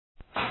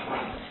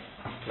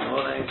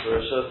for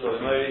Rishos or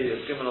Mori,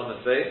 is given on the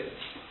face.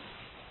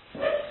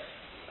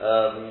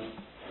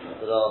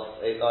 The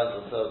last 8 lines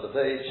on top of the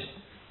page.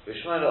 We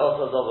said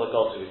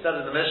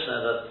in the Mishnah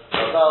that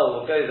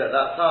Chazal were goes at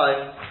that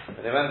time,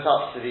 when they went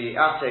up to the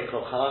Atik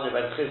of Hanania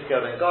ben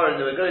Chizkiah ben Goren,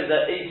 they were goes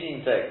at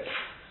 18 things.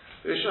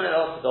 We said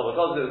also double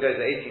goes, they were goes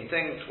at 18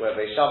 things, where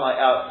Beis Shammai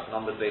out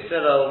numbered Beis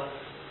Hillel,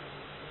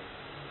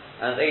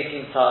 and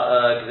 18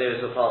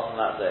 Gezeros were passed on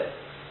that day.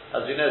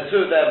 As we know,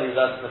 2 of them we've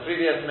learned from the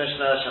previous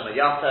Mishnah,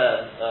 Shemayata,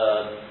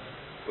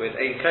 with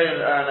Ein Kohen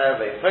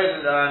Araneb, Ein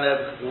Kohen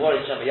Araneb, because we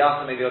worry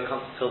Shemayata, maybe we'll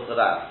come to filter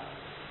that.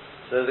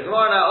 So the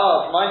Gemara now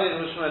asks,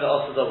 Ma'ayin Hushmoed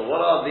also double,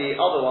 what are the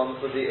other ones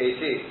for the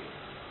 18?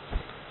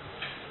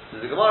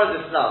 So the Gemara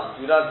discussed,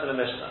 we learned from the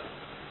Mishnah.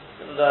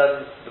 We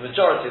learn the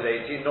majority of the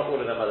 18, not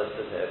all of them are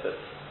listed here, but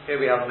here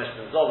we have a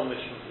Mishnah Zolom, which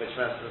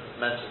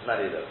mentions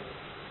many of them.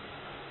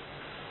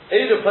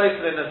 Eidu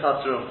Posel in the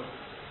Tatrum.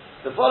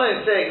 The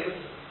following things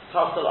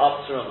Pasal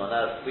up Teruma.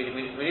 Now, we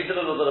need a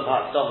little bit of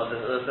Hakdama. As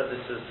I said,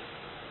 this is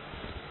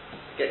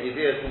get your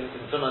ideas in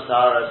Teruma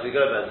Tahara as we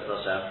go, Bez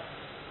Hashem.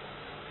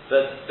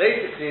 But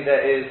basically, there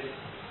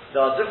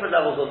are different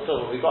levels of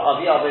Teruma. We've got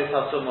Aviyah Beis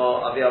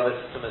HaTeruma. Aviyah Beis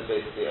HaTeruma is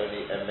basically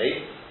only a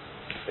mate.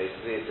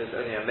 Basically, it's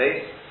only a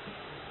mate.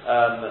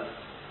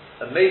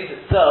 A mate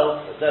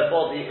itself, their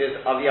body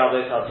is Aviyah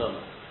Beis HaTeruma.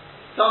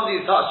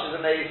 Somebody who touches a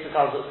mate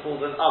becomes what's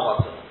called an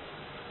Avatuma.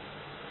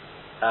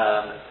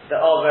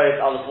 There are various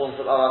other forms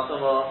of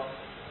avatuma,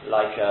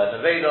 like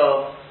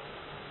nevelo,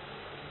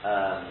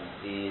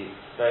 the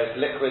various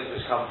liquids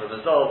which come from a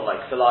zov,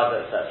 like saliva,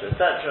 etc., and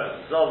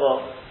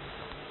zovo.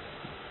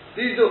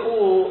 These are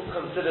all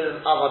considered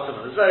an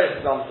avatuma. There's various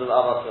examples of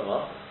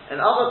avatuma.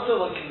 And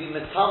avatuma can be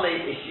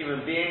metame, a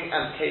human being,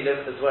 and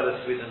kelim, as well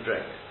as food and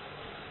drink.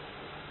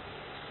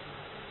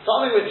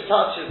 Something which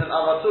touches an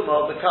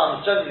avatuma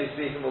becomes, generally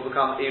speaking, will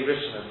become a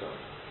rishonatuma.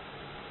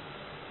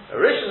 A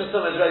Rishon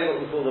Tumah is really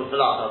what we call the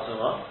Velat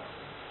HaTumah,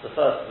 the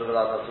first of the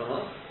Velat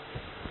HaTumah,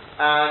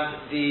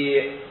 and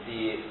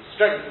the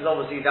strength is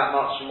obviously that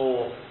much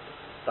more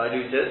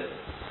diluted,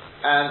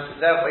 and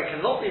therefore it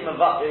cannot be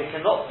Metame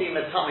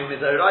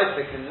Midoraisa,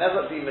 it can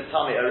never be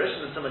Metame, a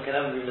Rishon Tumah can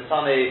never be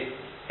Metame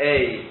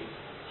a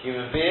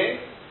human being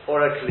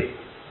or a Kli.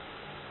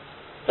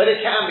 But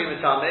it can be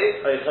Metame,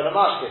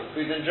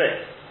 food and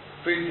drink.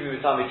 Food can be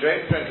Metame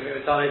drink can be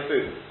Metame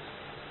food.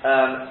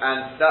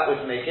 And that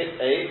would make it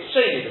a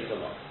Sheni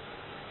D'Tumah.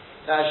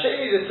 Now,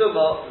 Sheni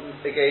D'Tumah,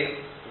 again,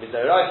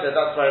 Midoraisa,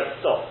 that's where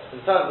it stops. In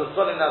terms of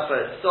Tzolim, that's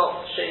where it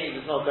stops. Sheni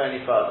does not go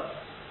any further.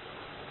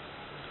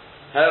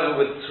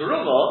 However, with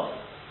Teruma,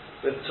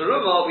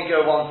 we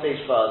go one stage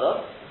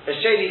further. A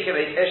Sheni can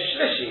make a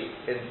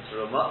Shlishi in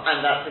Teruma,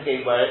 and that's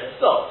again where it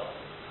stops.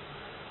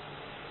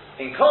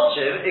 In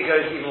Kolchim, it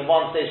goes even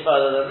one stage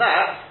further than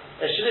that.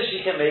 A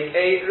Shlishi can make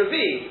a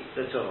Revi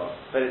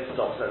D'Tumah, but it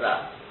stops at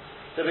that.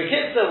 So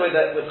Bekitza with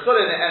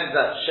Chulin it ends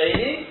at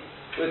Sheni,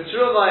 with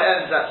Teruma it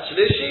ends at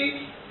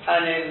Shlishi,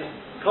 and in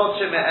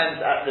Kodshim it ends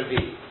at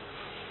Revi.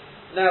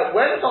 Now,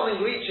 when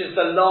something reaches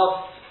the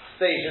last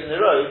stage in the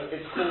road,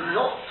 it's called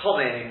not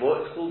Tome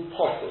anymore, it's called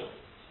Posel.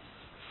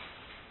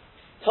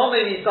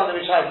 Tome means something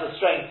which has the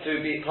strength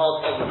to be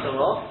passed on the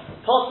Teruma.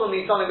 Posel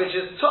means something which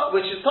is Tome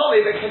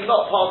but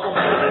cannot pass on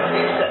because it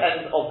reaches the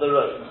end of the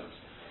road.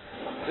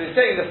 So he's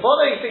saying the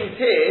following things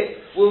here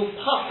will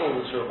puzzle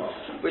the Teruma,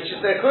 which is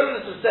the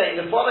equivalent of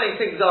saying the following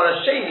things are a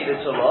Sheni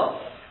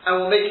D'Tumah, and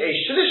will make a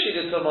Shlishi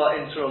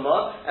D'Tumah in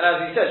Teruma, and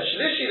as he said,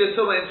 Shlishi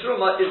D'Tumah in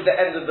Teruma is the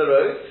end of the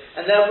road,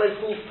 and therefore it's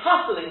called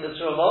puzzling the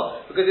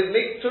Teruma, because it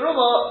makes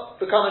Teruma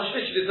become a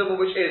Shlishi D'Tumah,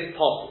 which is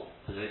puzzle.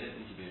 So there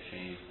doesn't need to be a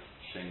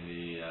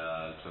Sheni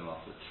D'Tumah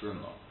for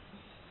Teruma.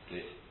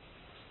 Is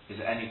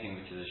there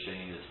anything which is a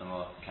Sheni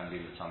D'Tumah can be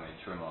the Tamei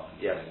Teruma?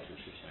 Yeah.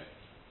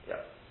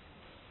 Yeah.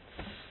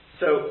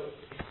 So,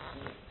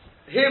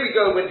 here we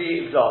go with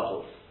the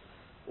examples.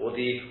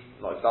 These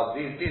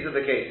are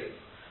the cases.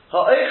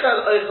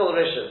 Ha'oichel oichel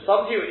rishon.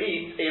 Somebody who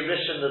eats a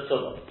rishon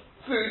l'tumah.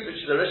 Food, which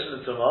is a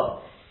rishon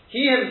l'tumah,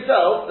 he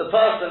himself, the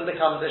person,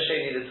 becomes a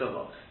sheni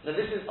l'tumah. Now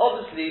this is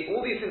obviously,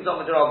 all these things are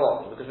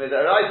midrabon, because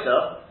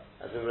midaraisa,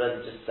 as we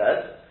already just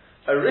said,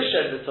 a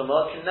rishon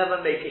l'tumah can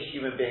never make a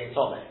human being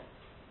tomei.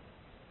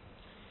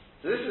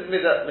 So this is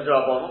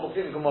midrabon, we'll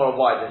see in Gemara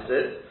why this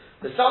is.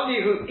 But somebody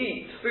who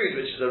eats food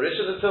which is a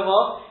rishon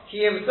l'tumah,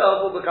 he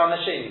himself will become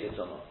a sheni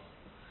l'tumah.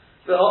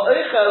 The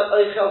ha'oichel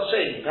oichel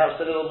sheni, perhaps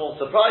a little more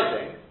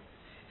surprising,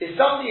 is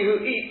somebody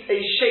who eats a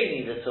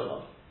sheni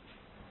l'tumah.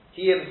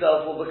 He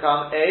himself will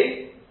become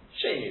a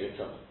sheni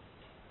l'tumah.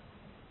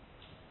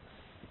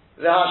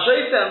 The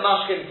ha'shoyta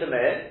mashkin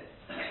tameh,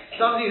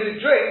 somebody who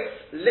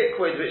drinks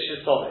liquid which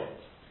is tomeh.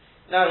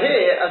 Now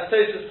here, as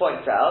Tosfos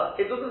points out,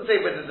 it doesn't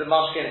say whether the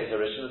mashkin is a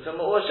rishon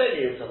l'tumah or a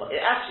sheni l'tumah.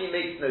 It actually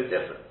makes no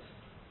difference.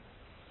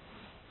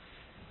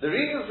 The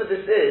reason for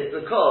this is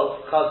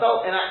because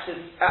Chazal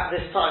enacted at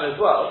this time as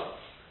well,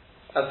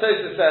 as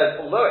Tosfos says,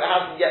 although it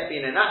hasn't yet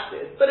been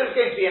enacted, but it was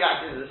going to be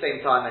enacted at the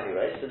same time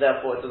anyway, so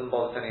therefore it doesn't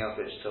bother telling us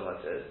which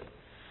tumah it is.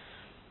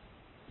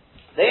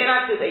 They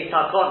enacted a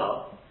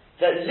takana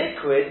that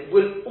liquid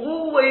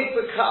will always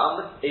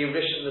become a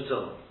rishon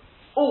l'tumah.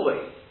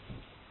 Always.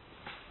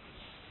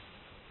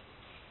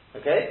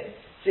 Okay?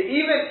 So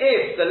even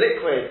if the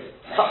liquid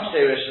touched a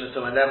rishon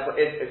l'tumah, and therefore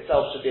it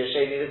itself should be a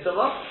sheni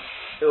l'tumah,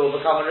 it will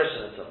become a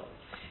rishon l'tumah.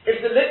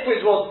 If the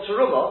liquid was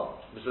terumah,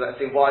 so let's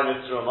say wine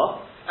is terumah,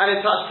 and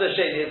it touched a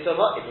sheni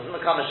l'tumah, it doesn't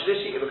become a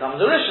shlishi, it becomes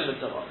a rishon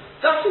l'tumah.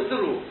 That is the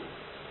rule.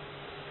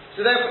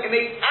 So therefore it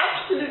makes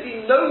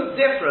absolutely no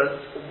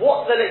difference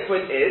what the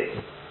liquid is,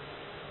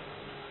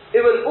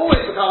 it will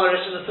always become a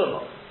rishon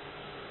l'tumah.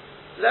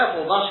 So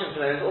therefore mashkin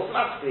tamei is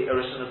automatically a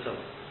rishon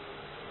l'tumah.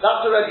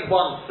 That's already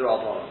one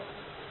d'Rabbanan.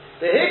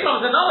 So here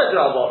comes another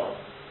d'Rabbanan.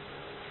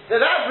 So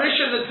that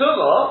rishon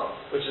l'tumah,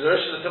 which is a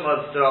rishon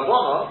l'tumah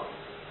d'Rabbanan,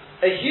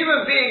 a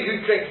human being who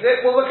drinks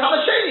it will become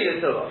a sheni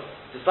l'tumah,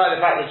 despite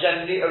the fact that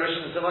generally a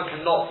rishon l'tumah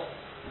cannot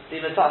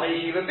be metamei a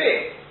human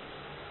being.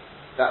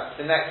 That's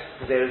the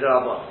next Gezerah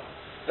d'Rabbanan.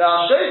 The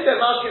Ashos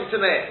mashkin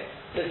tamei.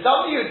 So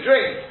somebody who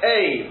drinks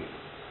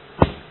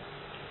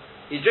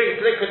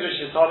liquid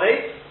which is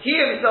tamei, he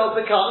himself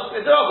becomes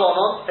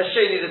d'Rabbanan a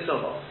sheni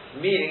l'tumah.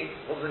 Meaning,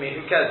 what does it mean?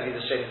 Who cares if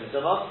he's a sheni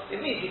l'tumah? It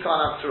means he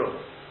can't have truma.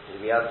 If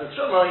he has the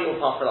truma, he will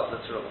pass it up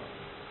the truma.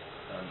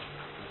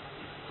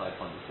 Side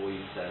point before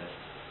you said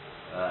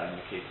in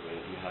the case where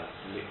you have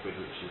liquid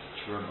which is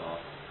truma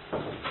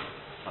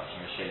touching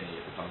a sheni,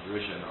 it becomes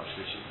rishon or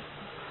shlishi.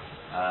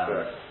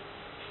 Correct.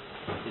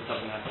 It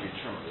doesn't have to be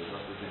truma. It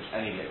doesn't mean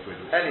any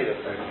liquid. Any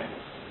liquid. Okay.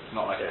 It's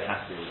not like it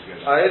has to be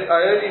good. I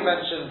only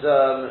mentioned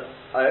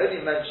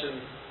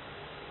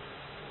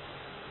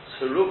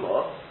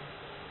teruma.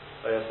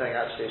 Oh, you're saying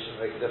actually it shouldn't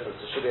make a difference.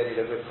 It should be any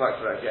liquid, quite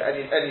correct. Yeah,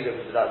 any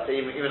liquid at that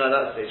stage, even at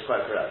that stage,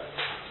 quite correct.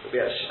 It would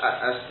be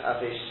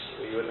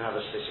you wouldn't have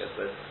a shlishi, I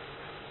suppose.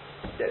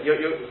 Yeah,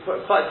 you're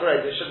quite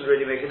correct. It shouldn't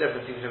really make a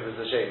difference, even if it was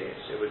a sheni.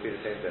 It would be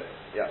the same thing.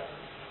 Yeah.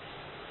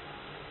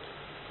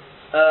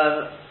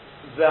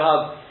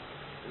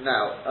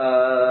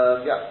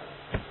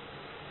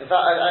 Yeah. In fact,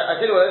 I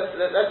tell you what.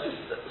 Let's just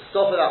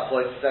stop at that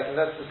point a second.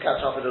 Let's just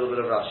catch up a little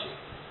bit of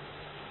Rashi.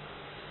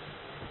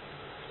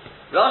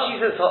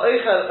 Rashi says,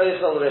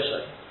 Ha'oichel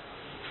rishon.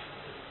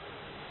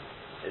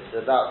 It's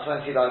about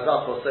 20 lines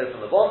up or so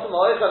from the bottom.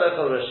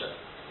 Ha'oichel rishon.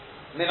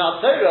 Min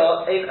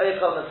ha'torah ein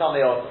oichel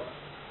metamei adam.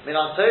 Min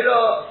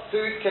ha'torah,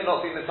 food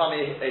cannot be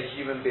metamei a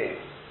human being.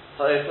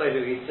 Ha'oichel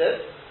who eats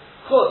it.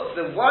 Chutz,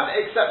 the one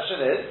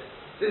exception is,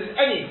 this is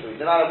any food,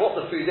 no matter what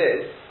the food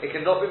is, it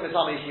cannot be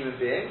metamei a human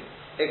being,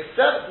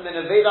 except min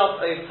avelas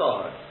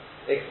oisahar.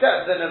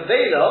 Except the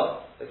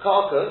nevela, the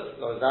carcass,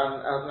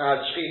 hasn't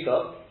had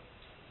shchita,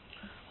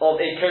 of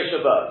a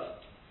kosher bird.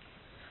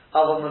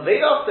 But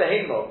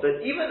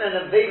even an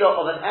aveda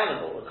of an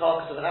animal, the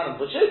carcass of an animal,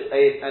 which is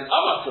an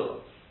amatumah,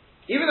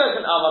 even though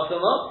it's an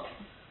amatumah,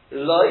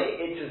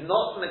 it is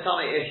not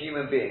metamei a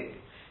human being.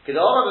 As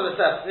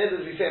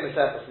we say in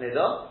Mesechus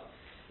Nida,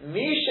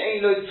 we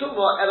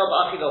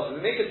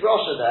make a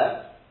drasha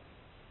there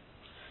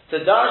to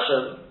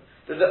darshan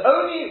that the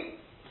only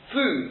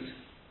food,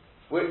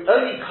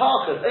 only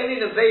carcass, only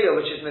an aveda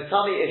which is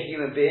metamei a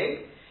human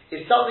being,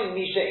 is something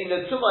misha in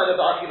the tumah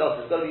of achilos.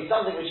 It's got to be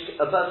something which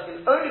a person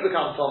can only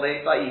become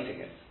tomei by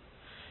eating it.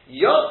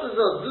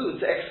 Yotazazu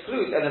to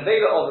exclude an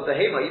aveda of a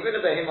behema, even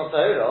a behema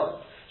tahora,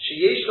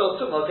 sheyesh lo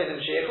tumah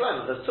kedim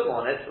sheyechlem. There's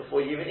tumah on it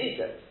before you even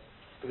eat it,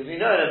 because we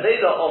know an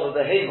aveda of a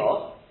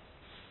behema,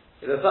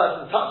 if a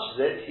person touches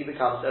it, he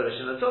becomes a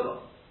rishon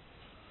tumah.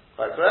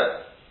 Quite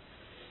correct.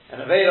 An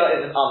aveda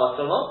is an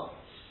avatumah,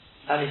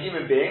 and a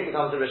human being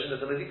becomes a rishon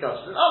tumah if he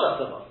touches an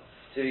avatumah.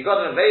 So if you've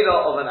got an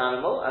aveda of an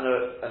animal and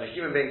a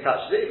human being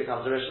touches it, it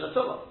becomes a rishon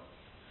tumah.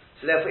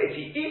 So therefore, if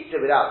he eats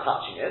it without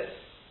touching it,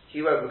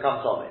 he won't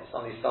become tomei.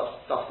 Somebody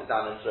stuffs it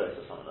down his throat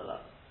or something like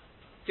that.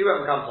 He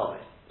won't become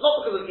tomei. Not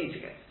because of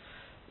eating it.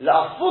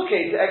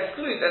 La'afuke, to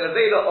exclude an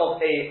aveda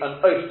of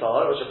an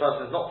ophtar, which a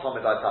person is not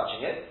tomei by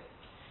touching it,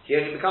 he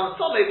only becomes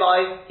tomei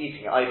by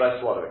eating it, i.e. by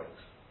swallowing it.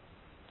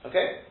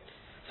 Okay?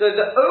 So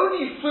the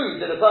only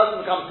food that a person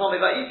becomes tomei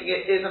by eating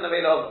it is an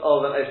aveda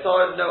of an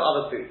ophtar and no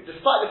other food,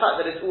 despite the fact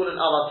that it's all an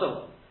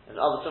avatumah.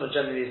 And avatumah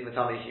generally is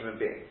metamei human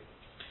being.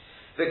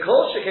 The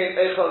kol shekain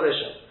echol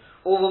rishon.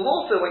 All the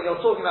more so when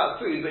you're talking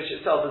about food which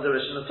itself is a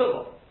rishon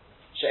tumah.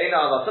 She'ena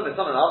avatumah, it's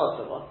not an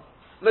avatumah.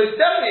 Most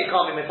definitely it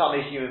can't be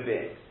metamei human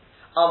being.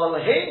 But on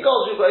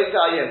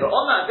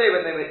that day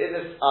when they were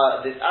in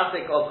this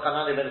attic of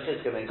Hanani ben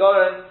Chizkiah ben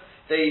Goren,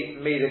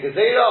 they made a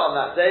gezerah on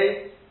that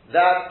day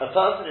that a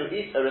person who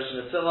eats a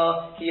rishon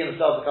tumah, he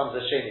himself becomes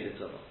a sheni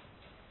tumah.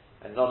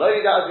 And not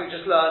only that, as we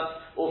just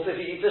learned, also if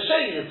he eats a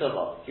sheni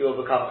tumah, he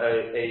will become a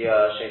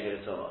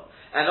sheni tumah.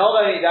 And not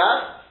only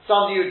that,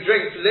 somebody who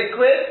drinks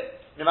liquid,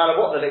 no matter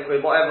what the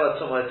liquid, whatever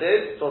tumah it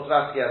is, it's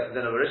automatically has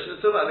then a rishon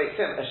tumah, it makes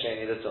him a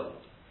sheni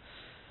tumah.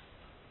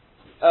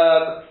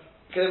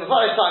 Because in the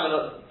time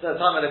of the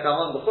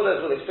Kaman, the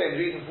Chullahs will explain the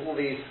reason for all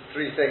these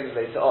three things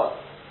later on.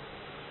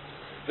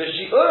 The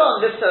Shi'ur on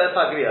this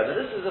Agriya, and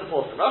this is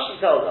important. Rashi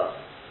tells us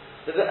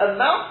that the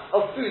amount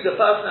of food a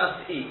person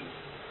has to eat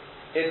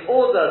in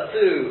order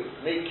to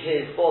make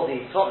his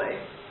body tomei,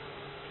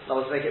 in other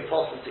words, to make it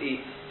possible to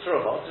eat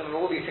Truma, so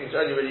all these things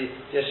are only really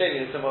the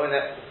Hasheni and Tumah in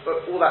it,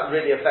 but all that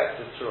really affects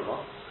is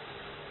Truma,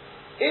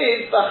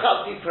 is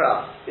Bachatzi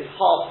Pras, is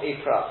half a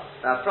Pras.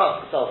 Now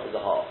Pras itself is a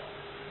half.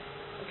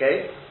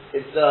 Okay?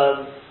 It's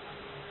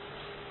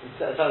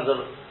in terms of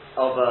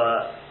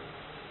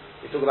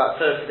we talk about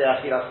Turkey de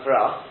Achilas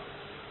Pras,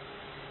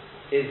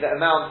 is the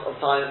amount of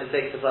time it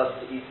takes a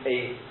person to eat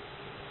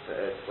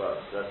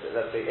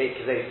let's say 8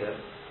 kezetim,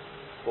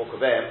 or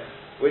kavem,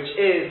 which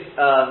is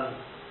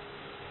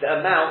the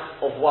amount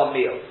of one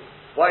meal.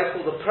 Why it's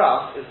called a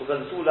pras is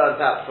because it's all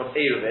learned out from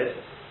Eruvin,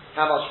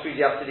 how much food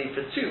you have to eat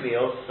for 2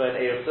 meals for an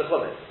Eruv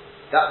Tzuchomet.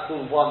 That's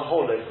called one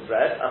whole loaf of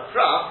bread. A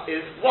pras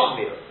is 1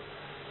 meal.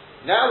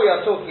 Now we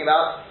are talking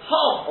about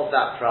half of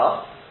that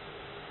pras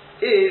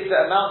is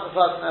the amount the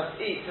person has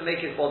to eat to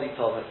make his body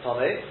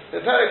tummy.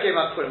 The Perek came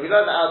out quick. We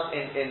learned that out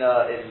in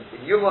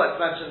Yuma, it's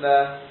mentioned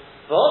there.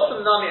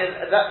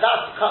 And that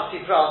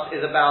Chatzi Pras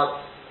is about,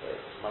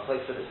 my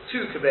place said it's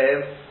 2 kibbeim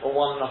or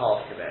 1.5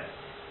 kibbeim.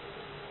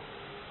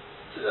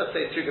 So let's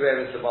say 2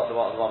 kibbeim is the one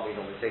we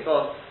normally take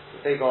on. We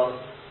take on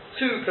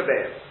 2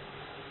 kibbeim.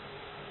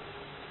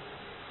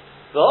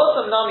 The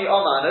Hosam Nami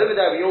Oman, over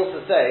there we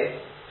also say,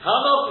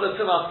 Hanok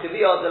l'tumas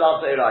kaviyah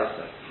delav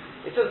de'iraisa.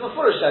 It says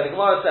before the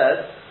Gemara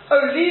says,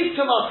 oh, leave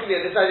tumas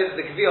kaviyah, this idea that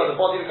the kaviyah, the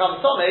body becomes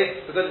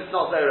tomei, because it's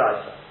not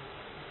de'iraisa.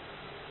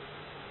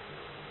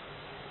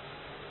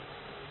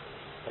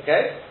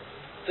 Okay?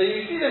 So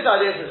you see this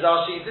idea, says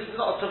Rashi, this is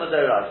not a Tumah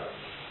Deiraisa.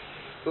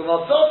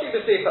 Umatzoti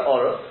b'Sefer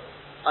Orach,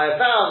 I have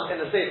found in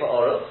the Sefer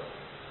Orach,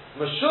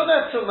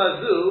 Meshuneh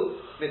Tumazu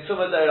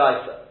mit-Tumah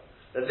Deiraisa.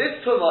 That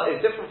this Tumah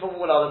is different from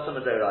all other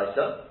Tumah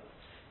Deiraisa.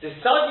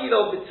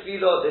 Disagilo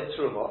b'Tfilo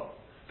de-Truma,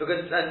 because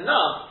it's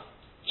enough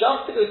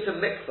just to go to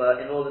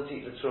mikveh in order to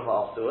eat the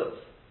Truma afterwards.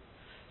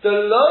 The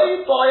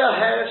loy baya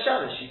hair of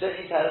Shemesh, you don't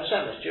need hair of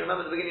Shemesh. Do you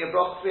remember the beginning of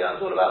Brachas we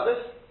thought about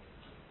this?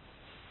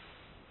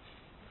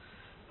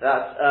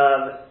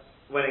 That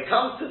when it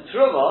comes to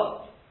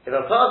Truma, if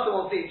a person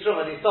wants to eat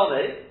Truma and he's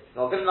Tomei,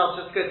 not good enough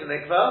just to go to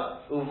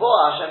mikveh,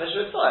 uvoah Shemesh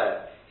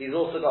v'tzayah. He's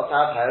also got to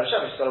have hair of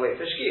Shemesh, he's got to wait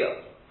for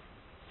Shkia.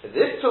 For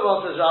this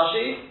Truma, says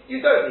Rashi,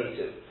 you don't need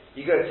to.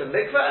 You go to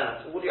mikveh and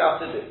that's all you have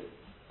to do.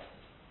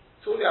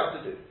 That's all you have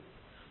to do.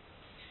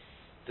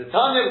 The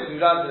Tanya, because we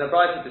learned in the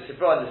Brayta, the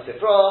Sifra and the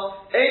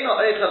Sifra, Eino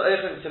Eichel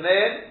Eichem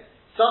Tamein,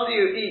 somebody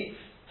who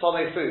eats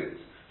Tomei food,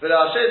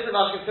 V'la Ashes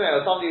Mashkin Tamein,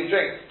 or somebody who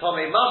drinks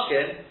Tomei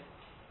Mashkin,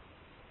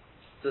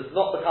 does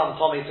not become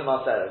Tomei to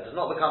Masera, does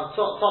not become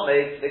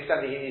Tomei to the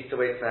extent that he needs to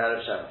wait for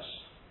Herav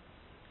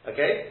Shemesh.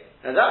 Okay?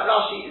 Now that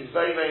Rashi is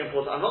very, very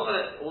important. I'm not going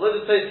to, although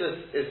the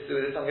Tosfos is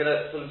doing this, I'm going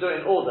to sort of do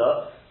it in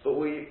order, but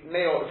we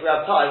may, if we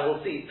have time, we'll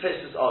see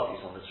Tosfos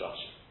argues on this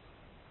Rashi.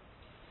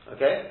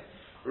 Okay?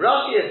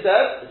 Rashi has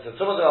said, it's a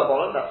Tumah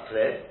D'Rabbanan, that's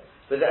clear,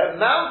 but the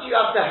amount you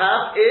have to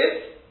have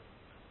is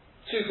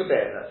 2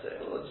 kibbeim, that's it.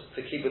 Well, just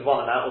to keep with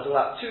one amount, we'll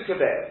talk about 2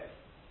 kibbeim.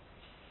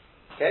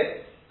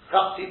 Okay?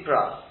 Chatzi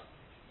Pras.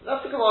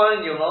 That's the Gemara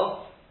in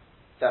Yuma,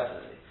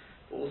 definitely.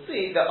 But we'll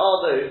see there are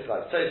those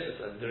like Tosfos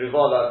and the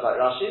Rivala like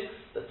Rashi.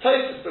 The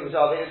Tosfos brings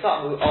out the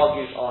someone who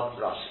argues on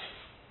Rashi.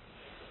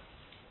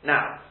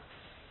 Now,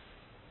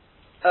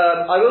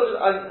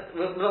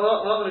 we're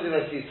not going to do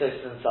most of these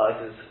Tosfos inside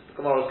because the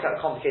Gemara is kind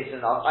of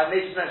complicated enough. I may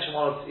just mention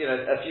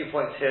a few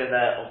points here and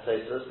there on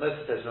Tosfos. Most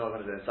of the Tosfos we're not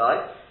going to do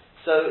inside.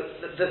 So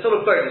they're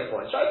sort of bonus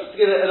points, right? Just to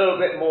give it a little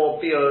bit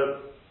more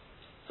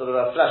sort of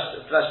a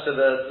flesh to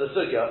the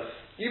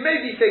sugya. You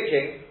may be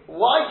thinking,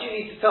 why do you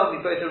need to tell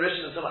me both a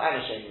Rishon and Tumah and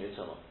a Sheni the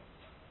Tumah?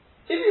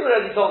 If you've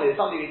already told me that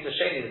somebody who eats a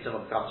Sheni the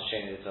Tumah becomes a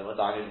Sheni the Tumah,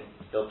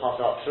 they'll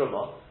pass out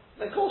Truma,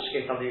 then Kol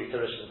Shekin somebody who eats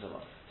a Rishon the Tumah.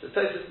 So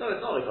Tosfos, no,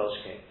 it's not a Kol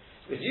Shekin.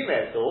 Because you may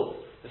have thought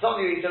that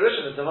somebody who eats a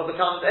Rishon the Tumah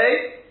becomes a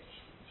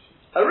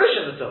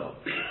Rishon the Tumah.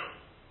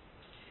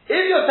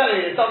 If you're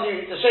telling me that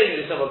somebody who eats a Sheni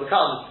the Tumah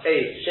becomes a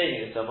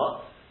Sheni the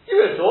Tumah, you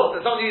would have thought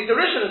that somebody who eats a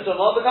Rishon the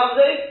Tumah becomes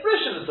a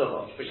Rishon the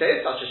Tumah. Which there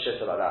is such a shit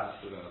like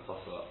that. We're going to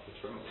pass it up for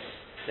Truma.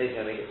 He's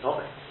going to make it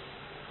Tomei.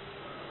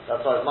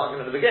 That's why I was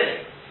marking at the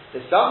beginning.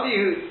 There's something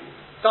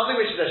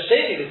which is a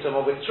Sheni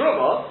L'Tumah with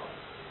Truma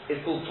is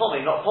called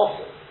Tomei, not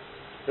Posel.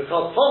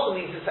 Because Posel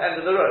means it's the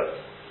end of the road.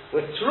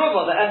 With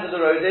Truma, the end of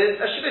the road is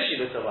a Shlishi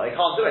L'Tumah. He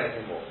can't do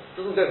anything more. It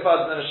doesn't go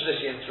further than a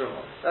Shlishi in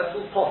Truma. That's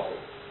called Posel.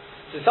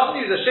 So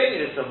somebody who's a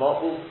Sheni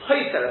L'Tumah will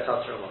Poiser et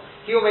Truma.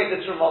 He will make the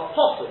Truma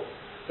Posel.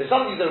 But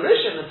somebody who's a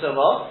Rishon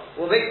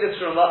L'Tumah will make the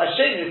Truma a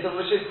Sheni L'Tumah,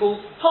 which is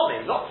called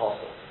Tomei, not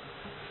Posel.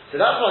 So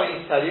that's why we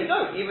need to tell you,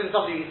 no, even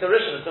somebody who eats a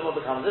Rishon L'Tumah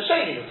becomes a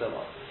Sheni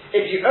L'Tumah.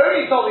 If you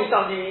only told me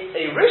somebody who eats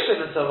a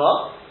Rishon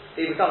L'Tumah,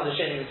 he becomes a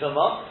Sheni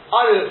L'Tumah,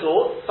 I would have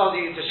thought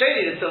somebody who eats a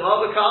Sheni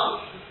L'Tumah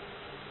becomes,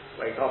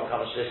 well, he can't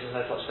become a Shlishi,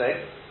 there's no such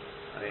thing.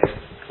 I mean,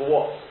 for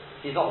what?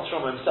 He's not the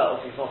Truma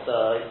himself, he's not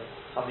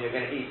something you're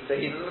going to eat, so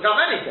he doesn't become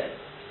anything.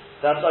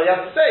 That's why you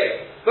have to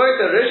say,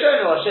 both a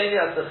Rishon or a Sheni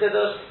as the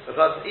Chiddush, if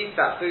he eats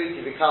that food,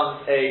 he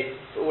becomes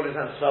for all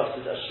intents and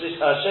purposes,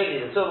 a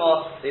Sheni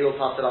L'Tumah, he will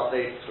pass it up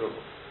the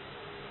Truma.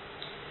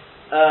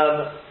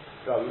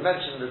 Well, we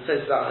mentioned the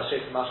Tosfos about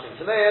Hashek Mashkin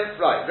Tameim.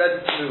 Right,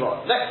 ready to move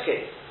on. Next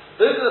case.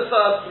 Those are the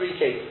first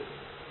 3 cases.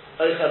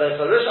 Oichel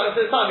Rishon.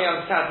 So the time we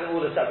understand in all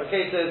the separate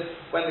cases,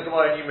 when the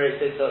Gemara enumerates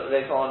it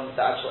later on,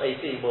 the actual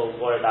 18, we'll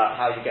worry about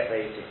how you get the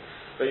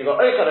 18. But you've got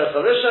Oichel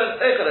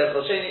Rishon,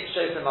 Oichel Sheni,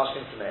 Shosim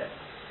Mashkin Tamir.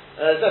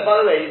 So by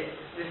the way,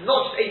 this is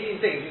not just 18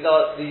 things, these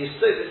are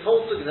this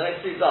whole sugi, the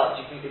next 3 darts,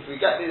 if we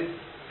get this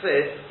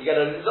clear, you get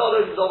a lot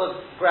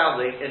of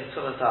grounding in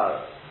Tum and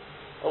Tara.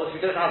 Obviously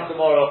we don't have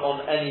Gemara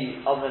on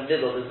any other than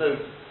Nidl, there's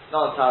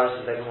none of Tara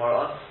to take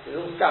Gemara on, it's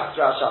all scattered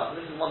throughout Shas,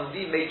 and this is one of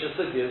the major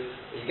sugyas,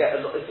 you get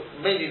a lot, it's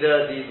mainly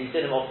the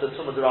dinim of the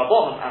Tum of the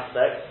Rabbanon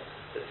aspect,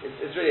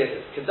 it's really a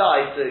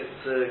kedai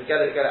to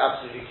get it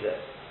absolutely clear.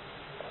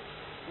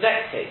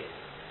 Next case.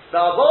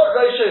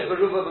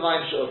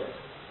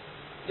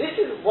 This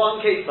is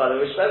one case, by the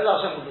way, which Be'ez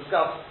Hashem will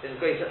discuss at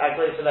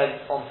greater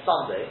length on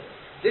Sunday.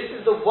 This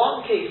is the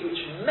one case which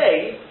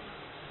may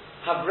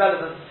have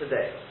relevance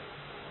today.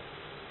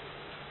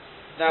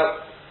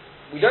 Now,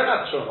 we don't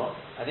have Truma,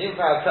 and even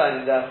for our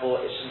turning,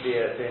 therefore, it shouldn't be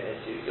an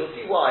issue. You'll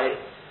see why.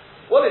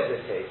 What is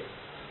this case?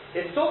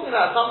 It's talking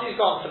about somebody who's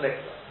gone to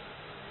mikvah.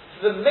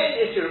 So the main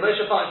issue,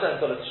 Moshe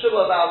Feinstein's got a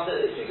Truma about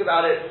it, they speak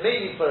about it,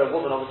 mainly for a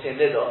woman, obviously, in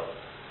Nidor.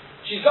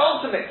 She's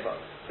gone to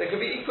mikvah. There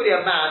could be equally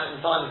a man in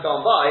times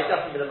gone by,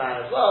 definitely the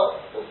man as well.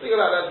 We'll speak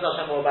about that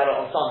more about it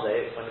on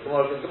Sunday, when the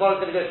Gemara is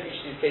going to go through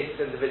each of these cases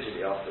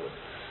individually afterwards.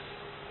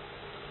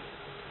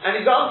 And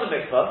he's gone to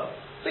mikvah,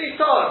 so he's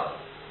tired.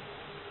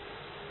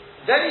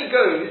 Then he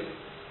goes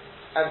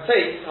and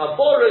takes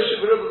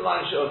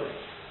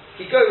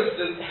he goes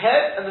the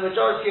head and the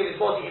majority of his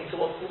body into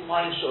what's called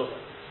Mayim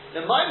She'uvim.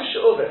 Now Mayim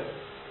She'uvim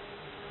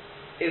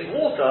is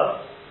water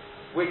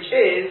which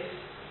is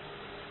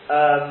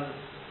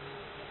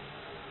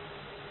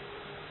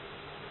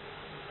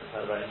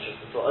that's a very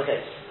interesting thought.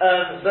 Okay.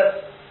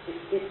 But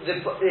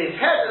his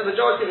head and the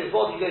majority of his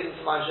body goes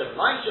into Mayim She'uvim.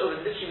 Mayim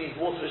She'uvim literally means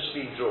water which is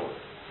being drawn.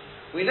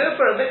 We know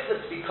for a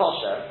mitzvah to be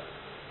kosher,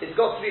 it's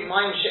got to be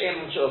Mayim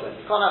She'em She'uvim.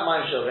 You can't have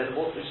Mayim She'uvim,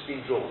 water which is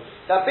being drawn.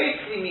 That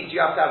basically means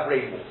you have to have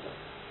rainwater.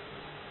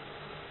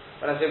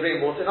 When I say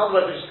rainwater, in other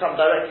words, which has come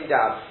directly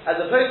down. As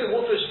opposed to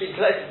water which has been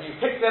collected, you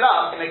picked it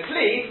up in a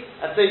cleave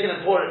and taken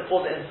and poured it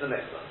into the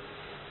mikveh.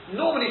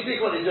 Normally speaking,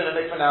 what they do in a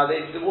mikveh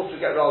nowadays, the water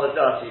would get rather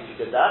dirty if you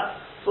did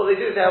that. So what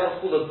they do is they have what's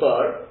called a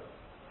bur,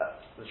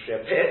 literally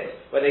a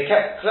pit, where they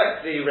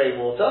collect the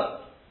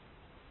rainwater.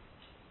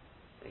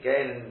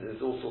 Again,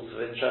 there's all sorts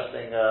of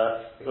interesting.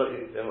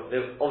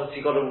 They've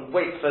obviously got to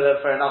wait for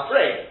enough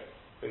rain.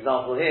 For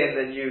example, here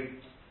in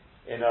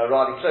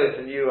Raleigh Close,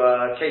 the new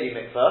Keli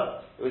mikveh,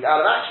 it was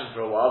out of action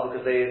for a while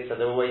because they said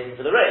they were waiting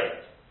for the rain.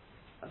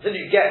 Until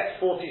you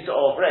get 40 sort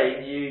of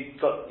rain, you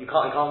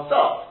can't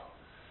start.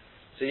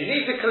 So you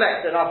need to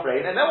collect enough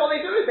rain, and then what they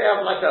do is they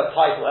have like a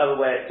pipe or whatever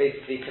where it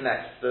basically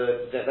connects.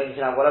 Then you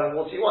can have whatever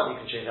water you want.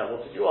 You can change that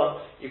water if you want.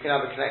 You can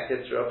have it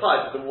connected through a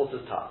pipe that the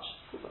water's touch.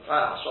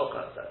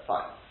 That's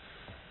fine.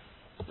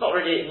 Not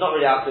really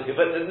applicable,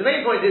 but the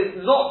main point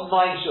is not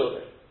Mayim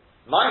She'uvim.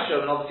 Mayim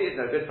She'uvim obviously is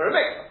no good for a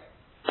mikvah.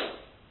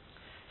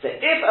 So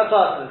if a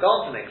person has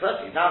gone to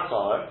mikvah, he's now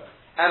tahor,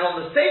 and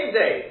on the same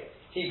day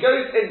he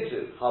goes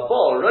into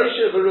Habor,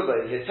 Rosha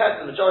Veruba, his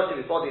head, the majority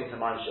of his body into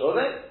Mayim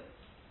She'uvim,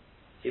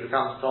 he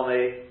becomes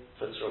Tomei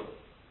for Trum.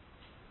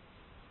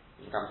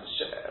 He becomes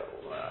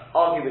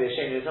arguably a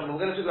shame. We're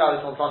going to talk about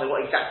this on Sunday,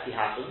 what exactly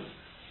happens,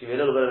 give you a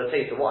little bit of a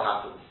taste of what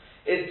happens.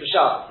 It's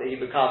Peshat that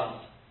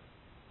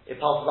it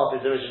passes up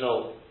his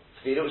original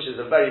tefillah, which is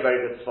a very,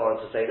 very good svara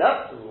to say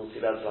that. We'll see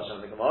that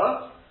in the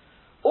Gemara.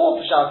 Or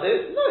Peshat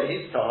is, no,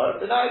 he's tahor,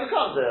 but now he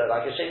becomes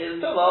like a sheni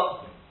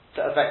l'tumah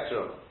to affect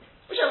Tum.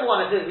 Whichever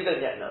one it is, we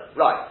don't yet know.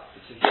 Right.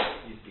 So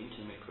he's been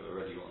to mikvah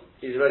already once.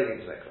 He's already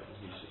been to mikvah.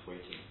 He's just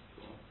waiting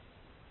for.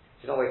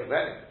 He's not waiting for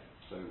anything.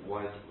 So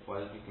why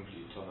is he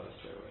completely tahor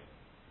straight away?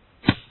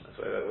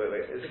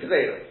 Wait. It's a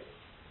Gezerah.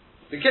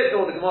 The kids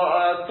or the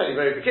Gemara, I'll tell you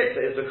very the kids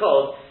is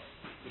because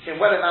you can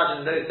well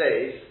imagine in those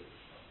days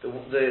the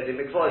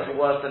mikvahs were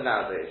worse than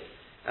nowadays.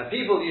 And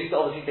people used to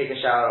obviously take a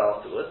shower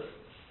afterwards.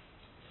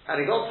 And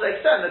it got to the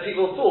extent that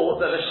people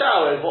thought that a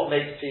shower is what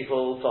makes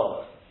people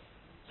tahor.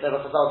 So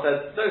Rebbe Chazal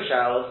said, no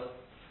showers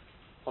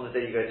on the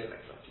day you go to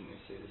mikvah. Didn't they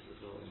say this as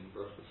well in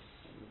Brachos?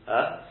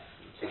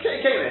 It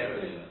came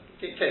in.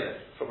 It came in.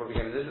 Probably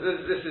came in. This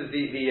is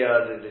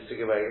the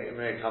figure where it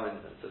may come in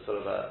to sort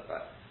of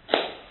right.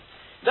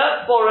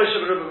 That's Borosh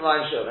of Rebbe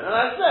Mayim She'uvim. And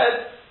I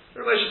said,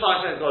 Rebbe Moshe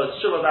Feinstein's got a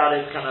shul about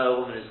it. Can a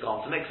woman who's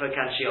gone to mikvah,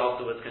 can she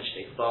afterwards, can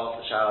she take a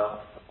bath, a shower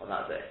on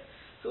that day?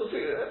 So we'll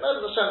figure it out.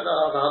 The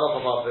halacha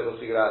part of it we'll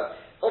figure out.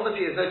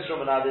 Obviously there's no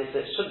truma nowadays, so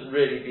it shouldn't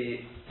really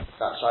be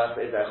that shy,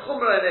 but is there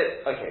chumrah in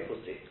it? Okay,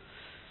 we'll see.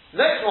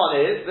 Next one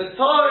is the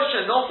tar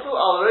shenofru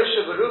al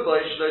rosha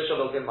v'ruba shlo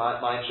shalogim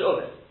Mayim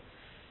She'uvim.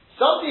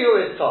 Somebody who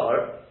is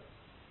tar,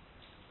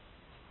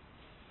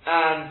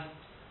 and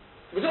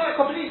we're doing a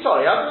complete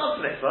tar, he hasn't gone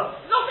to mikvah,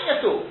 nothing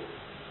at all.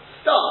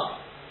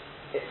 Start.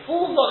 It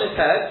falls on his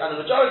head and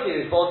the majority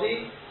of his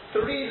body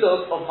 3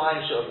 lugs of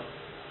Mayim She'uvim.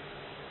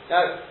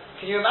 Now,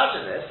 can you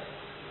imagine this?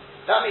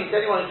 That means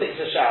anyone who takes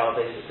a shower,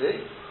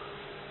 basically,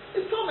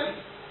 is Tomei.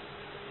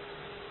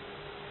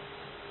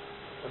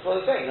 That's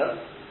what they're saying, no?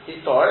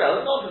 He's sorry, I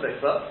hasn't gone to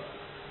mikvah.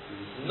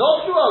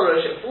 Not through our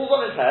Rosh, it falls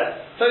on his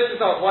head. Tosfos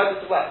asks, why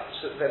does it work?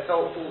 That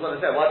falls on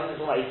his head. Why doesn't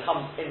it look like he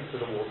comes into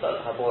the water?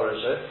 Habor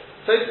Rosh.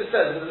 Tosfos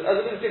says, as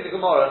we're going to see in the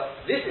Gemara,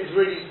 this is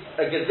really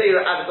a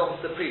Gezerah added on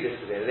to the previous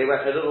Gezerah. They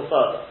went a little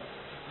further.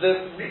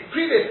 The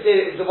previous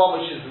Gezerah is the one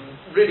which is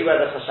really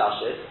where the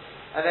Chashash is,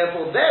 and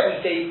therefore there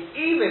we say,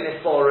 even if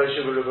Bar Rosh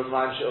would have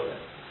reminded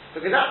Shulman,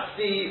 because that's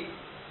the,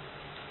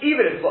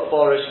 even if Bar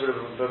Rosh would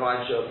have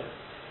reminded Shulman.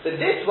 But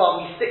this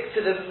one, we stick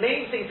to the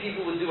main thing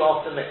people would do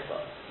after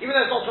mikvah. Even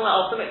though it's not talking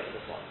about after mikvah,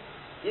 this one.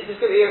 It's just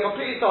going to be a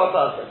completely thorough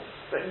person.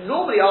 But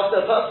normally after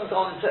a person's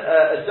gone into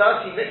a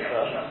dirty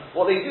mikvah,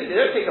 what they do, they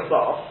don't take a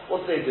bath.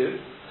 What do?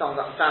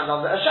 Stand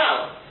under a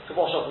shower to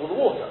wash off all the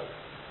water.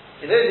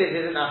 In those days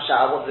they didn't have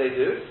shower, what do?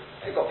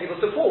 They've got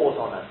people to pour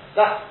water on them.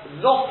 That's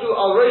not through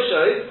al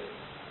rosho,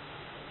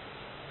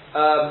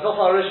 not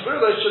al rosho,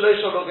 but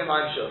shalosh log in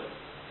mine shul.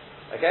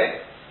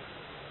 Okay?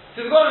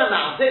 So we've got to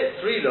announce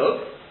it, 3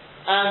 log.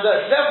 And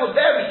therefore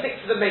there we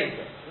stick to the main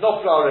thing,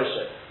 not Bar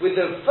Rosha. With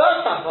the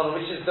first Takana,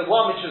 which is the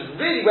one which was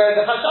really where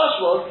the Chashash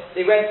was,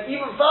 they went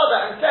even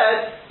further and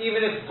said,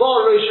 even if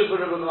Bar Rosha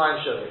would have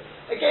reminded Shavit.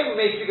 Again, we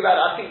may speak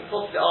about it, I think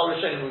possibly Al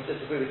Roshanim will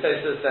disagree with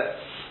Tosfos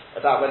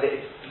about whether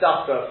it's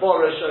Dafka, Bar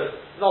Rosha,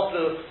 not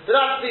Blue, but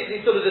that's the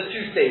sort of the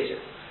 2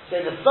 stages.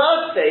 So the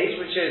first stage,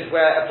 which is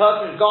where a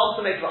person has gone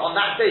to mikvah on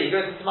that day, he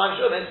goes into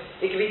Ma'am Shulman,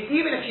 it can be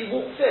even if he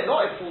walks in,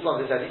 not if it falls on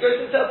his head, he goes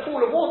into a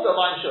pool of water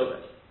of Ma'am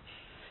Shulman.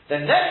 The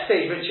next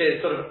stage, which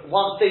is sort of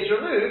one stage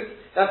removed,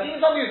 that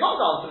even somebody who's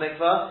not gone to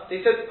mikvah,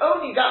 they said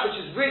only that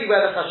which is really where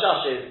the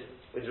chashash is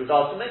with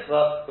regard to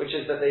mikvah, which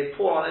is that they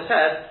pour on his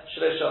head,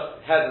 shalosh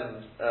head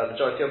and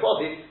majority of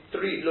body,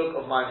 3 lug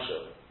of mayim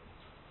shul.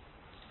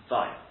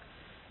 Fine.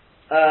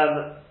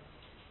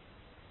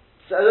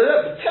 So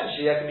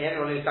potentially there can be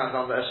anyone who stands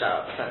under a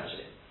shower,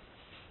 potentially.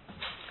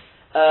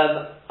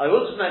 I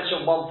will just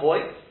mention one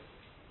point.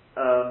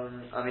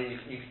 I mean,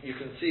 you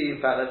can see,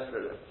 in fact,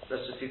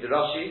 let's just see the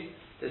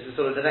Rashi. This is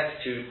sort of the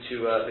next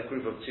the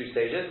group of 2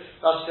 stages.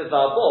 Rashi says,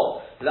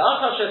 after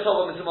he's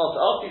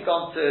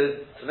gone to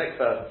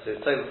mikvah, to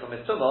table from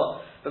his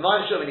tumah, the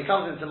Mayim Shulman, he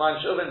comes into Mayim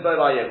Shulman, bo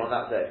bayim on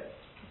that day.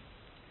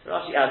 So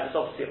Rashi adds, it's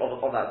obviously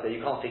on that day,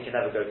 you can't think you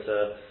never take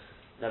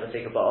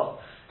a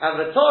bath.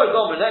 And the Torah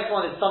Gomer, the next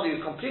one is somebody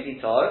who's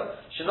completely Torah,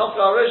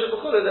 Shenofla Rosh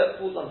B'chulu,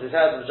 that falls onto his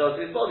head, the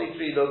majority of his body,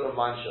 3 lug of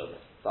Mayim Shulman.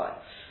 Fine.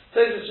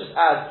 So this just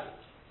adds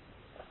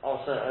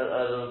also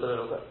a little bit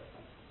of a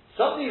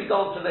somebody who's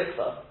gone to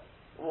mikvah.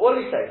 What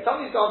do we say?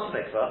 Somebody's gone to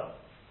mikvah,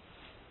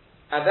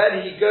 and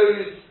then he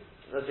goes,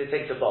 let's say,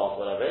 takes a bath,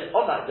 whatever it is.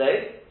 On that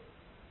day,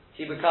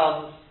 he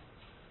becomes,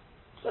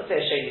 let's say,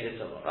 a sheni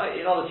d'tumah, right?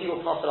 In other words, he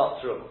will pass it up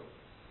through.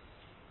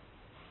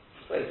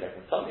 Wait a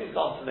second. Somebody's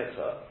gone to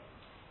mikvah.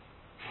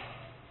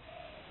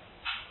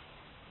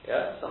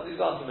 Yeah, somebody's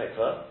gone to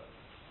mikvah,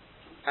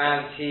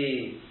 and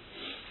he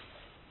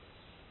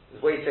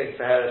is waiting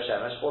for Erev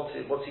Shemesh.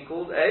 What's he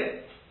called?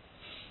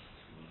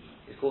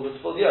 He's called a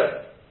Tzvul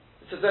Yom.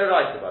 It's a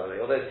Doraita, by the way,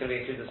 although it's going to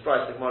be included in this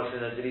price, the Gemara is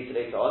going to delete it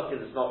later on,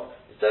 because it's not,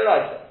 it's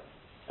Doraita.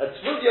 A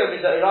Tzvul Yom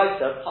is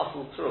Doraita,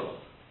 Pasul Truma.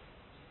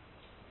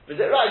 But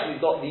Doraita, we've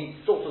got the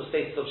sort of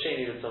status of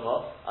Sheni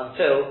L'Tumah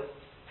until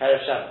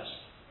Erev Shemesh.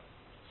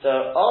 So,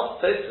 ask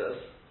Tosfos,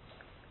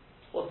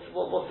 what's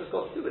this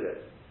got to do with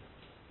it?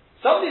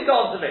 Somebody's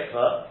gone to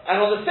mikvah,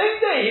 and on the same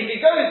day, if he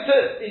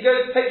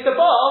goes takes a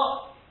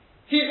bath,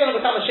 he's going to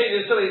become a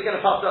Sheni L'Tumah, he's going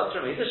to pass it up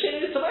through me. He's a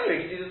Sheni L'Tumah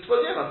anyway, because he's a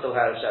Tzvul Yom until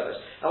Erev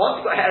Shemesh. And once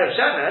you've got Erev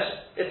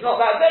Shemesh, it's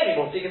not that day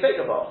anymore, so you can take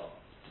a bath.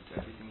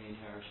 Does everything need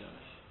Erev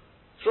Shemesh?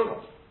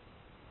 Truma.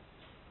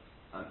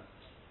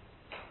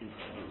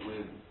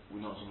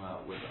 We're not talking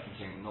about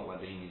not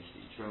whether he needs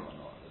to eat Truma or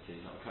not, let's say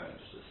he's not a Kohen,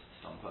 just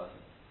some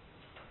person.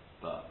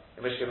 But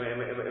these are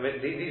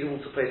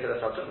all to place at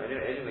a Truma. You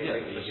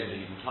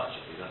can touch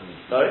it, he doesn't need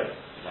to. Sorry?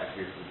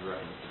 Exactly with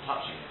reference to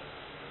touching it.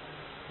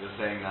 You're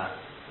saying that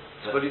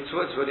what do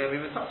you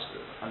mean with touch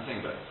it? I'm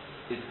saying, but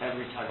is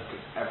every type of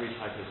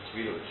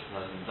tefillah which a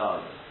person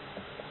does,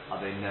 are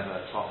they never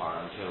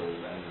tahar until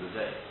the end of the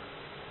day?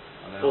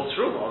 For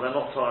Truma, they're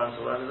not tahar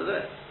until the end of the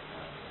day.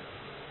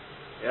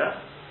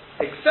 Yeah?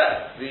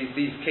 Except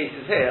these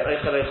cases here,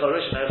 Eichel Eichel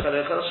Rishon, Eichel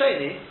Eichel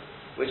Sheni,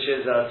 which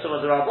is Tumah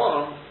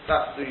D'Rabbanan,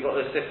 that's you've got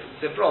the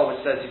Sifra,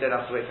 which says you don't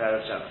have to wait for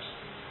Erev Shemesh.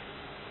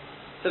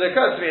 So it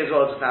occurs to me as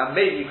well just now,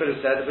 maybe you could have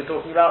said that we're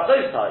talking about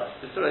those types.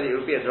 It's already, it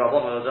would be a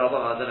D'Rabbanan or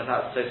D'Rabbanan, I don't know if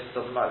that's Tosfos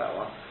doesn't like that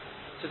one.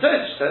 So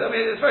Tosfos said, I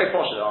mean, it's a very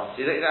posh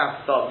answer. You don't have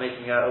to start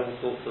making all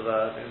sorts of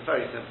it's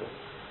very simple.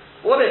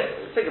 What if,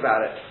 think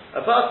about it,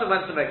 a person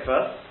went to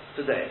mikvah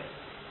today,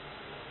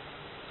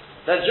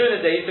 then during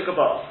the day he took a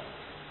bath.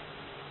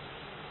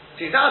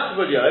 So he's now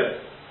Tzvul Yom,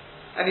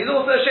 and he's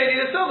also a Sheni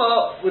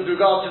L'Tumah with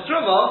regard to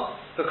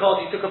Truma, because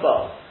he took a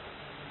bath.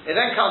 It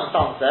then comes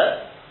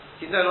sunset,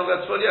 he's no longer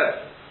a Tzvul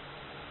Yom.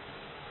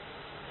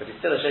 But he's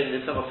still a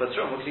Sheni L'Tumah for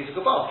Truma because he took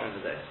a bath during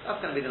the day.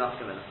 That's going to be the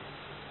nafkamina.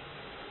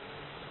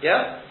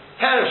 Yeah?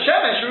 Erev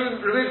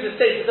Shemesh removes the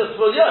status of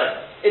Tzvul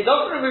Yom. It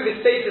doesn't remove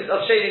the status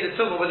of Sheni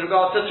L'Tumah with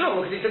regard to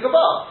Truma because he took a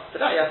bath.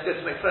 But now you have to go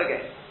to mikvah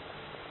again.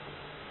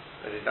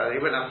 He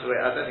wouldn't have to wait.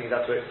 I don't think he'd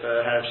have to wait for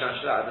Herav Shan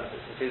Shalat. I don't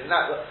think it's confusing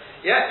that.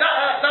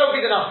 That would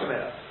be the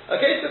nafkamina.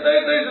 Okay, so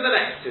those are the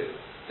next two.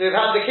 So we've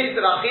had the case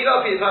of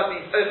Achila, the person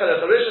eats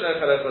Ochel Rishon,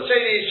 Ochel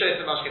Sheni,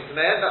 Shosem Mashkim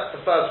Tameir. That's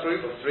the first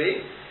group of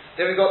three.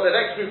 Then we've got the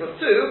next group of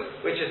two,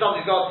 which is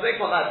somebody's got to think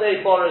on that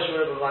day, Borosh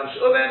Veruba Maim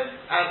Shuvin,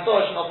 and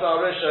Tosh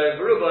Nopel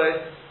Risho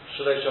Veruba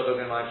Shalosh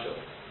Shalugin Maim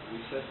Shuvin. We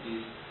said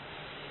these.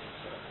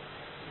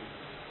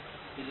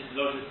 Is it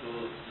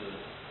logical to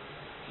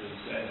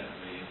say that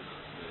the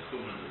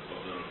equivalent of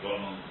the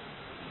Rabbanon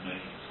in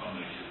making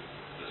Tomei should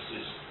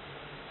persist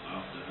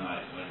after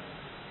night when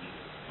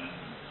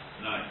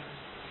night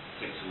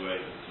takes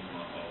away the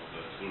tumah of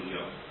Tul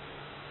Yom?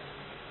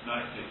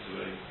 Night takes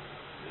away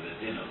the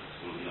dinner of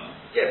Tul Yom.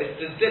 Yeah, but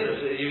the dinner,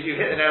 you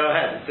hit the nail on the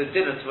head, it's the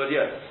dinner Tul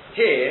Yom.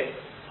 Here,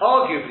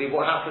 arguably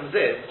what happens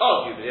is,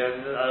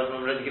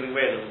 I'm already giving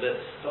away a little bit,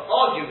 but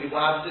arguably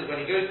what happens is when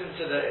he goes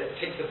into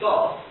takes the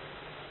bath,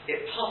 it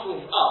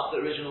puzzles up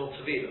the original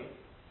Tavila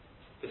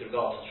with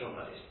regard to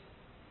Truma, at least.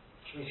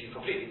 Which means he's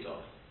completely done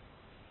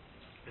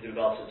with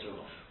regard to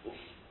Truma.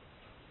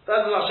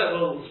 That's the last check,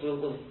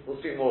 we'll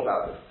speak more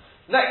about this.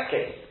 Next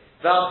case,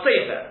 Val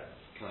Sefer.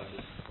 Can I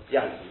just?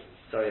 Yeah.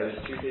 Sorry, There's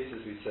two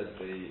cases we said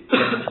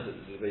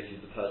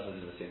basically the person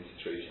was in the same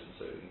situation,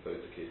 so in both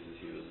the cases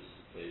he was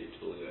a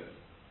Tulio.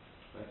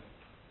 Right?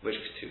 Which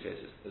two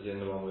cases? As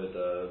in the one with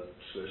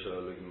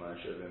Shlosha, Lugimai,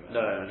 Shovim.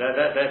 No,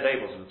 they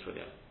wasn't a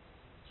Tulio.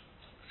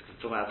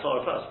 Talking about a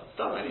Torah person. It's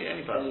not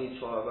any person. Any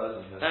Torah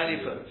person.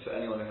 So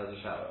anyone who has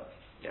a shower.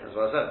 Yeah, that's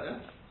what I said, yeah.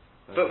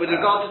 Okay. But with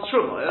regard to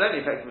Truma, it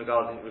only affects him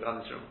regarding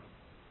Truma.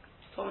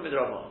 Tommy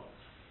Midrabban.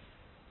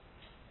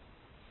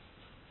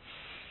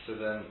 So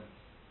then,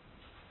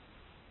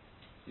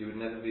 you would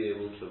never be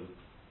able to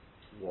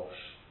wash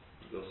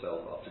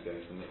yourself after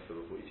going to the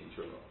mikveh before eating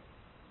Truma.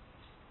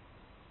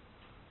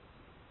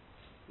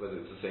 Whether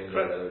it's the same day,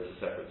 whether it's a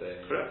separate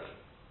day. Correct.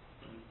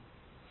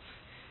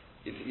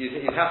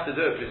 You'd have to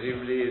do it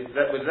presumably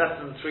with less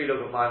than 3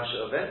 log of Maim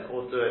Shovin,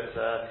 or do it,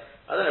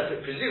 I don't know if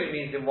it presumably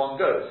means in one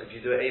go, so if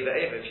you do it Eva,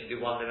 if you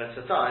do one limit at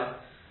a time.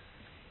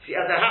 See,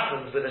 as it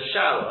happens with a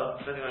shower,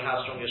 depending on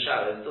how strong your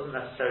shower is, it doesn't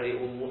necessarily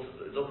all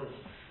water, it doesn't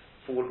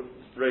fall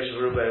Rosh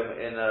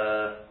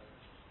Hashanah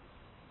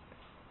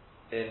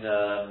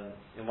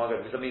in one go.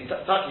 Because I mean,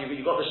 Taki,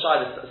 you've got the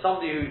shayla,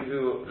 somebody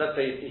who let's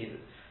say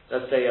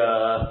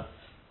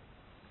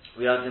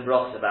we learned in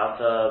Brochs about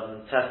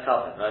Test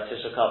Coven, right,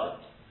 Tisha Coven.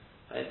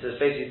 Right? So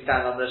it's basically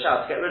stand under the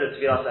shower to get rid of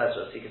Tvilas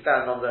Ezra. So you can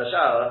stand under the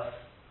shower.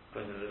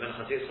 When the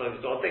Minchas Yitzchak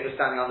has got a thing of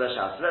standing under the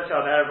shower. So let's say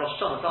on Erev Rosh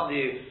Hashanah,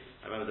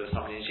 I remember there was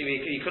somebody in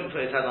Shiva, he couldn't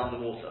put his head under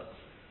water.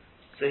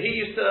 So he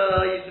used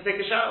to take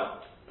a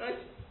shower,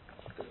 right?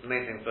 Because the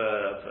main thing for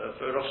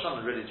Rosh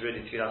Hashanah really is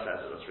Tvilas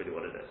Ezra. That's really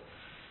what it is.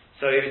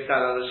 So he would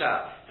stand under the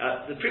shower.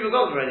 The Pri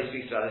Megadim already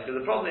speaks about this,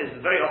 because the problem is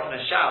very often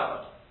a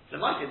shower, the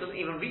mighty, it doesn't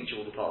even reach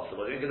all the parts of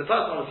the body. Because the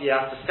person obviously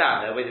has to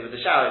stand there with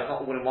the shower, it's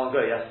not all in one go,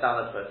 you have to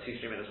stand there for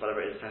 2-3 minutes,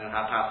 whatever it is, depending on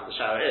how powerful the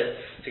shower is,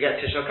 to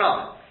get Tisha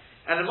Kamen.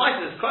 And the mighty,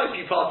 there's quite a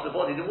few parts of the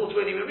body the water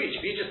won't even reach.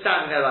 If you're just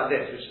standing there like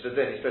this, which is the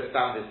din, he's supposed to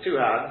stand with his 2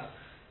 hands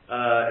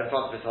in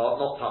front of his heart,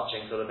 not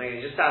touching sort of thing,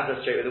 and he just stands there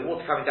straight with the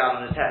water coming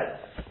down on his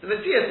head. The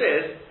Matthias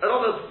is, a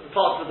lot of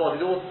parts of the body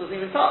the water doesn't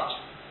even touch.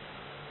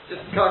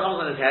 Just comes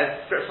on his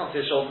head, drips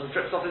onto his shoulders, and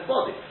drips off his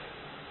body.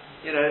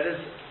 You know,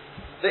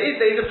 there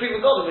is a Pri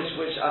Megadim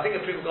which I think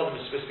a Pri Megadim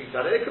is supposed to speak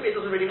about it. It could be, it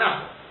doesn't really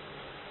matter.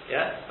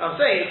 Yeah? I'm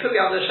saying it could be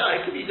under the shower,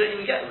 it could be you don't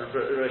even get the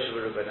Rosh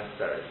Hashanah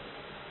necessarily.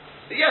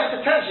 But yes,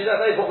 potentially that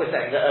is what we're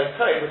saying, that a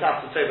Kohen would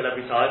have to table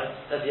every time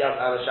that he has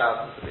to have a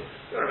shower.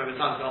 You remember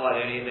times gone by,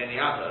 they only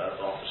have a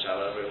bath or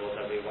shower every once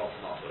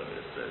a month, whatever it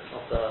is. So it's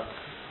not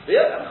but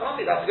yeah, that can't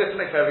be. That's good to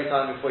make for every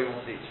time before you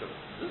want to eat from.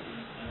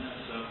 And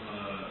then some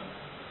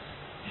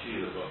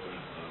Shia Bachar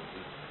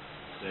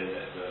say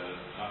that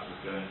after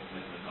going to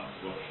make them not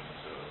wash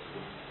themselves,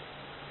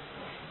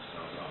 wash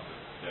themselves after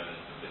going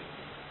into the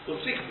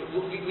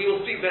we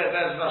will speak very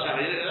much now.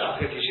 I'll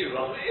go to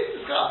Yeshiva. It's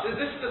discussed.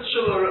 This is the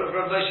Shua of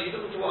Rav Moshe. He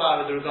doesn't talk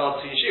about with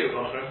regard to Yeshiva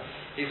Bachar.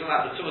 He's talking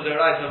about the Tumah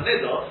D'Oraisa of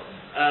Nidor.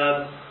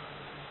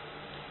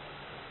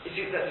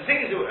 The thing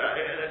is,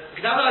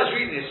 now that I was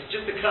reading this, it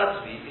just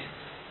occurred to me,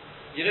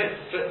 you know,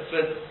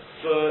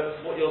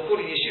 for what you're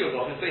calling Yeshiva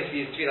Bachar,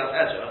 basically is Tvilas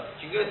Ezra,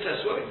 you can go into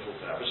a swimming pool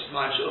for that, which is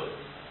Mayim Shuvin.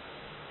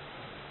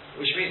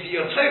 Which means that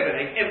you're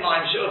tovening in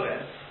Mayim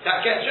Shuvin,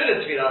 that gets rid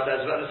of Tvilas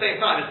Ezra, but at the same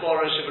time it's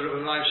Borosh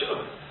Hashanah and Mayim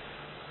Shuvin.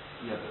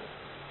 Yeah, but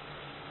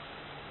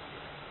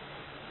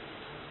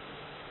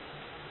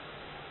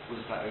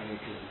was that only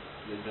because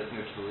there's no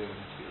Tulio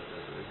in Tvilas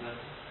Ezra, isn't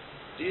there?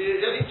 You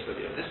don't need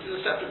Tulio. This is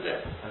a separate day.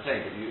 I'm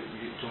saying, but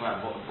you're talking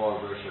about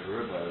Borosh Hashanah,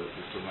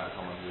 you're talking about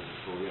someone who's a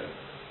Tulio.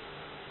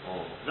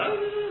 No.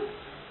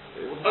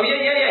 Oh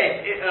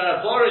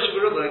yeah. Borosh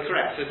Hashanah,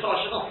 correct. So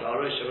Tashanopla,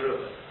 Rosh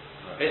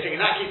Hashanah. Basically,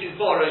 in that case, it's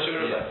Borosh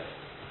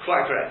Hashanah.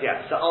 Quite correct.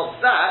 Yeah. So of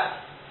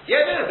that.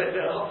 Yeah, but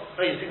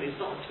you think it's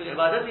not Tvilio,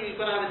 but I don't think you've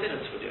got to have a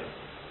dinner Tvilio.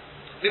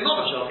 If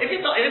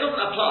it doesn't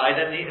apply,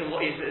 then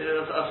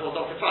that's what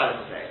Dr.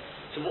 Fryland is saying.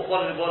 So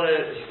what he's going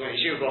to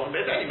Yeshiva Bachar,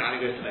 but it's any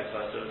man who goes to the next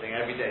sort of thing,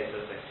 every day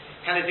sort of thing.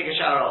 can they take a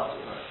shower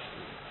afterwards?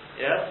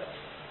 Yeah?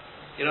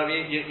 You know what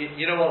I mean?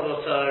 You know what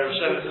Rosh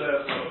There's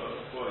a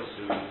voice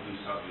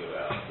who's happy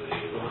about the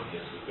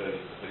yes, we're going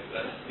to think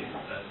that.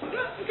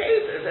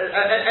 Okay,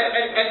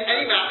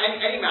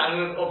 any man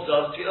who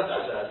observes Tfilas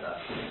Ezra has that.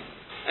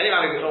 Any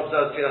man who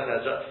observes Tfilas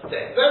Ezra.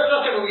 Very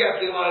much when we get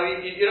to the Gemara,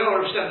 you know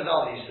what Rosh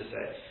Zalman used to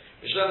say?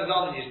 Rosh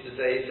Zalman used to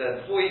say, he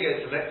said, before you go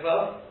to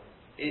mikvah,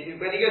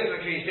 when you go to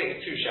mikvah, you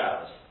take 2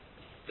 showers.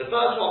 The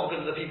first one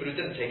because of the people who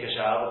didn't take a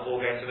shower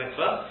before going to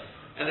mikvah,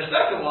 and the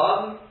second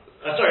one,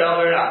 sorry, other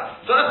way around.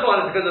 First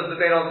one is because of the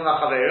Bein Adam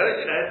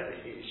Machavera,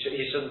 he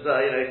shouldn't,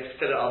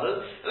 consider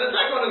others. And the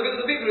second one is because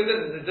of the people who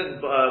didn't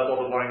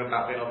bother worrying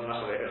about Bein Adam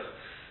Machavera.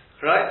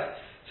 Right?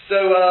 So,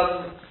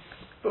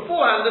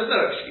 beforehand, there's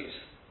no excuse.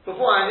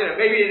 Beforehand,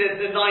 maybe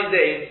the 9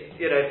 days,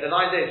 the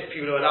 9 days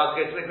people who are allowed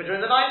to go to mikvah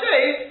during the 9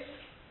 days,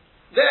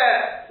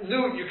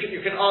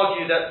 you can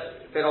argue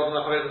that Bein Adam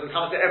Machavera doesn't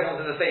come to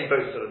everyone's in the same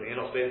boat sort of thing.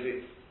 You're not supposed to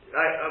be.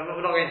 Right?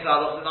 We're not going to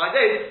allow after 9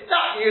 days.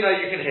 That you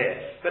can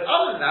hear. But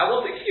other than that,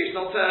 what's the excuse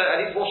not to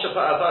at least wash a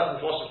person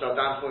to wash himself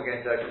down before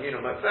going to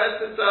communal mikveh?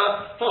 It's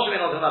Tosh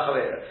Bein Adam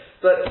Machavera.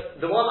 But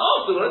the one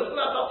afterwards, well,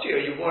 that's up to you.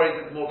 Are you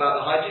worried more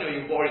about the hygiene, or are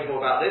you worried more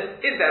about this?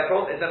 Is there a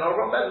problem? Is there not a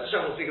problem? That's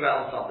what we'll speak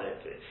about on Sunday.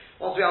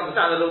 Once we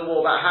understand a little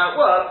more about how it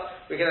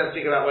works, we can then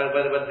speak about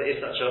whether there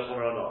is such a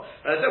chumrah or not.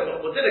 So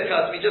what did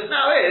occur to me just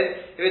now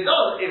is, if it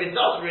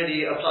does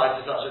really apply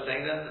to such a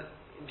thing, then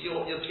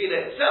your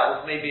tefillah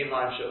itself may be in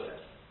my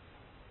shulchan.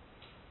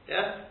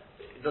 Yeah?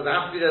 It doesn't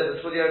have to be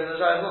the studio in the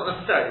Shai, not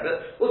necessarily, but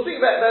we'll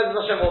speak about Bez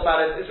Hashem more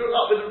about it. It's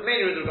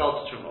mainly with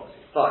regards to Truma,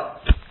 obviously. Fine.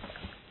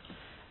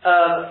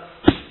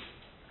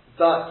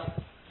 But,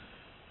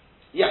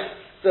 yeah.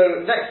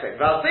 So, next thing.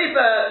 Val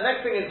Sefer,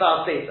 next thing is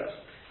Val Sefer.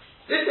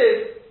 This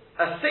is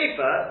a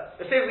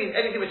Sefer means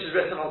anything which is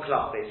written on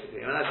cloth,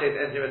 basically. When I say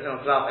anything written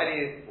on cloth,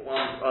 any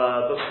one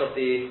books of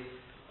the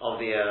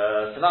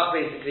Tanakh,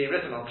 basically,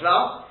 written on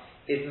cloth,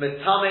 is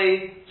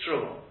Metame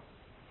Truma.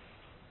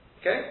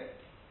 Okay?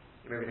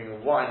 You may be thinking,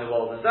 why in the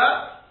world is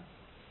that?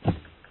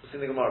 We'll see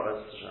in the Gemara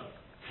about this.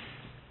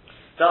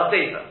 Val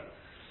Sefer.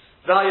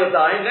 Val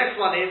Yodayim. Next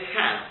one is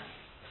hand.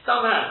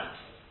 Some hand.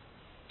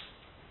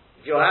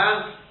 If your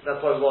hand,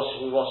 that's why we wash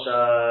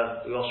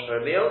for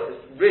a meal.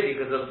 It's really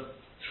because of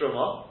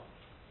Truma.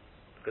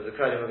 Because the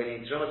Kohen we're going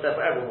to eat Truma,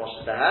 therefore everyone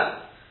washes their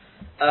hands.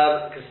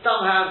 Because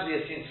some hands we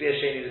assume to be a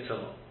Sheni de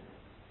Truma.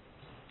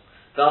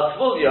 Val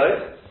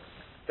Tvulyo.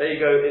 There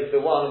you go, is the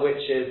one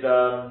which is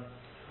a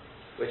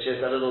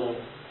little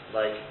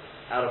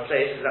out of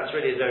place, because that's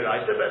really a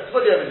Doraita, but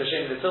Tvulyo is a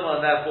Sheni de Truma,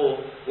 and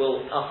therefore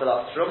will puffle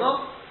up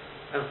Truma.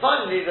 And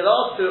finally, the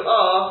last two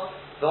are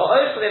the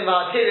Ha'ochelim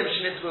Ma'akelim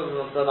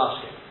Shenitzvul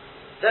B'Mashkin.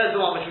 There's the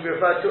one which we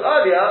referred to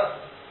earlier,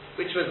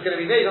 which was going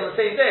to be made on the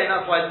same day, and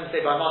that's why I didn't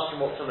say by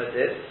Mashkin what Tumah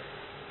did.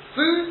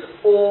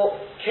 Food or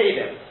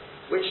Kelim,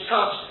 which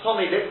touched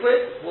Tomei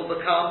liquid, will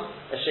become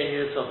a Sheni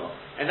de Tumah.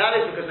 And that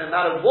is because no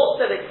matter what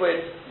the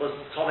liquid was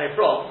Tomei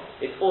from,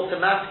 it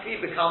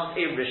automatically becomes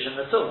a Rishon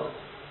de Tumah.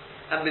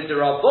 And the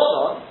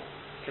Rabbanon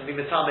can be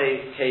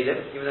Metame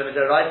Kelim, even though the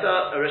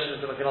Deraita, a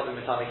Rishon de Tumah cannot be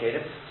Metame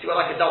Kelim. So you've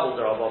got like a double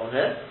Rabbanon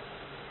here.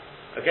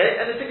 Okay?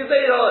 And it's a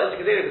Gezerah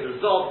because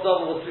it's Zov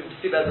will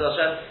see Bez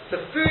Hashem. So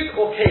food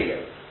or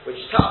Kelim, which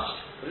touched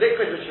the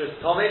liquid which was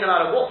Tomei, no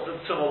matter what the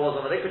Tumah was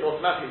on the liquid,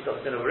 automatically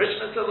becomes a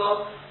Rishon de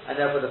Tumah, and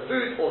therefore the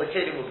food or the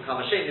Kelim will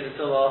become a Sheni de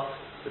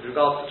Tumah. With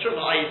regards to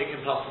Truma, i.e. they can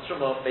pass the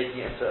Truma, making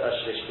it into a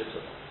Shlish de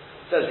Tumah.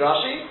 Says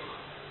Rashi,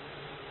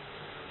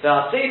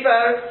 the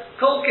Sefer,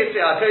 Kol Kitzei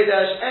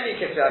HaKodesh,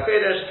 any Kitzei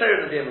HaKodesh,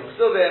 Torah Nevi'im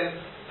U'Ksuvim,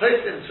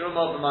 Postim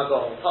Truma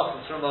B'Magon,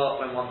 pass the Truma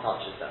when one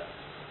touches them.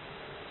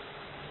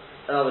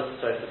 In other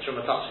words, the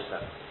Truma touches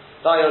them.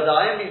 By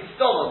Yodayim means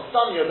Stomach,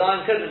 some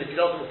Yodayim, if you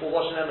don't before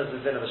washing them as the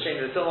Zin of a Sheni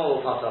de Tumah,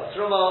 will pass up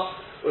Truma.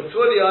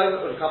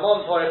 Tvulyo will come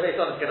on for it later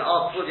on. It's going to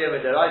ask Tvulyo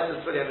Midaraita.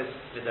 Tvulyo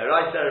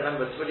Midaraita.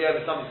 Remember, Tvulyo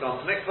is somebody's gone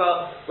to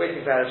mikvah,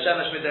 waiting for Erev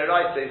Shemesh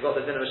Midaraita. He's got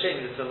the din of a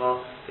Sheni de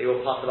Tumah. He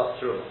will pass it up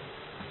through him.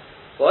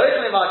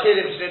 V'oichlim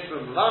ha'kelim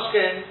shnitzvum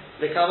b'mashkin.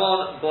 They come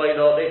on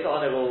boilo. Later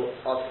on, they will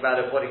ask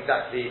about it. What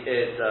exactly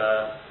is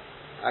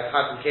how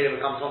can kelim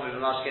become Tomei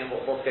b'mashkin?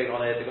 What's going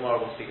on here? The Gemara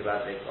will speak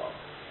about it later on.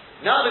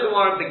 Now the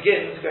Gemara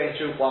begins going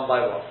through one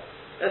by one.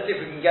 Let's see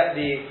if we can get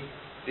the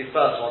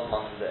first one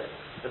onto this.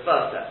 The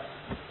first step.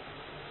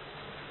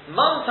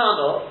 Man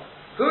Tano,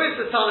 who is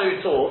the Tano who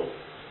taught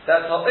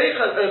that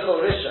ha'oichel oichel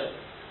rishon,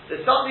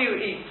 there's somebody who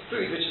eats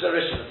food which is a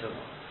rishon de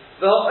Tumah,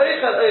 the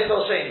ha'oichel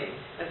oichel sheni,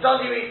 and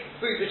somebody who eats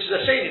food which is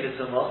a sheni de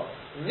Tumah,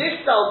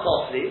 niftal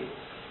posli,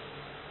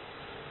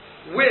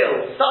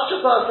 such a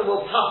person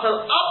will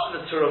puffle up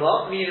the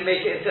Turma, meaning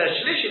make it into a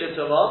shlishi de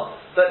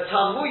Tumah, but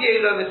tamu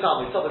yelo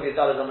mitamu, top of your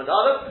dalad amad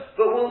aleph,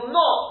 but will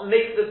not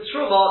make the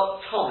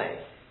Truma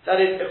tomei. That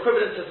is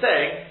equivalent to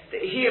saying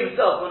that he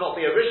himself will not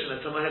be a Rishon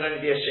de Tumah, he'll only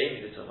be a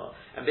Sheni de Tumah.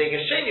 And being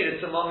a Sheni de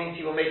Tumah means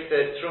he will make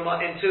the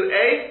Truma into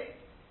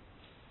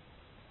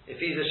if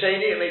he's a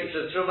Sheni, it makes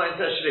the Truma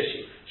into a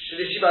Shlishi.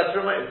 Shlishi by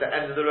Truma is the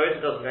end of the road, it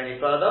doesn't go any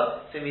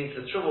further, so it means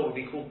the Truma will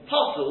be called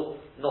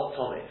Pasul, not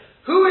Tomei.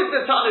 Who is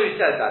the Tana who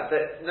says that?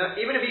 That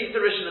even if he eats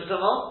a Rishon de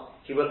Tumah,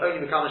 he will only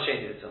become a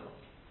sheni l'tumah.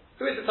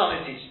 Who is the Tana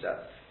who teaches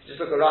that? Just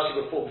look at Rashi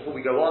before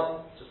we go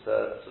on, just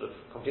sort of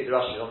complete the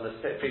Rashi on the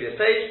previous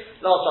page,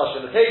 last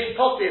Rashi on the page,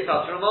 possibly it's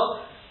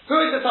Truma. Who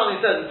is the Tana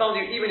who says that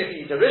somebody, even if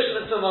he eats a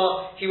Rishon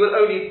Truma, he will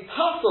only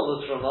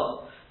passel the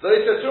Truma, but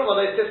that Truma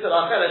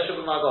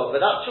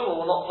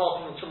will not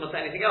pass from Truma to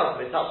anything else.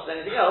 If it touches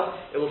anything else,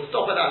 it will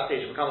stop at that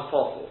stage and becomes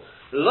possible.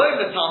 Lo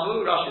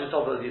metamu, Rashi is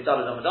told as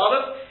Yizalad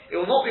Amadalef, it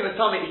will not be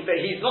metame,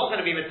 but he's not going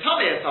to be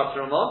metame as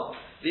Truma,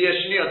 the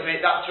Yeshniot to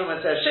make that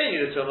Truma into a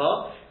Sheni the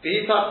Truma, but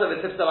he passes over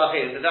Tifsal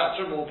Achir, that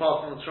Truma will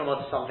pass from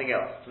Truma to something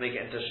else, to make it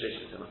into a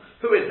Shlish Truma.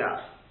 Who is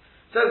that?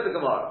 Says the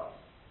Gemara.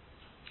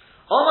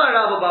 Omar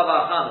Rabbi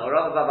Baba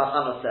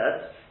Chana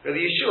says,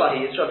 Rabbi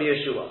Yeshua, he is Rabbi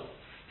Yeshua.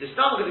 The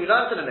Stam, because we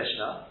learned in the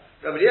Mishnah,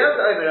 Rabbi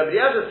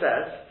Eliezer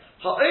says,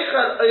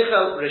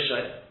 Ha'oichel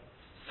Rishon,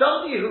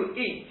 somebody who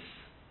eats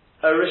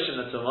a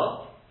Rishon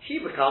Tumah, he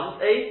becomes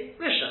a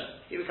Rishon.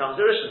 He becomes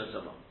a Rishon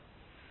Tumah.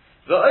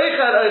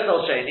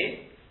 Va'oichel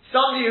Sheni,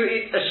 somebody who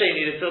eats a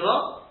Sheni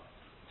Tumah,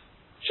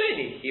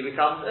 Sheni, he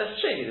becomes a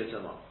Sheni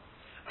Tumah.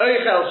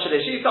 Oichel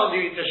Shlishi,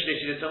 somebody who eats a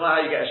Shlishi Tumah,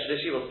 how you get a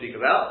Shlishi, we'll speak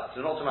about. So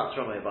we're not talking about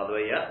Truma here, by the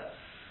way, yet.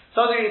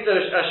 Somebody who eats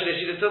a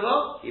Shlishi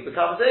Tumah, he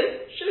becomes a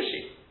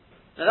Shlishi.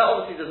 Now that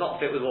obviously does not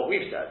fit with what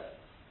we've said,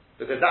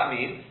 because that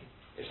means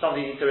if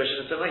somebody eats a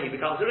Rishon Tumah, he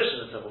becomes a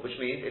Rishon Tumah, which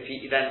means if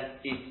he then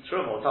eats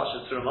Truma or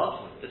touches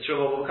Truma, the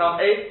Truma will become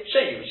a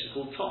Sheni, which is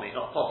called Tommy,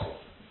 not Possible,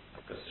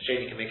 because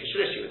Sheni can make a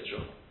Shlishi with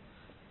Truma.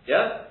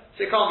 Yeah?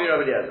 So it can't be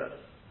Rabbi Eliezer.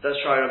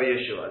 Let's try Rabbi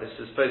Yeshua. This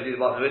is supposed to be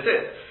the one who it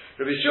is.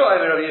 Rabbi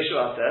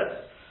Yeshua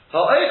says,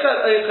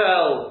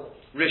 Ha'oichel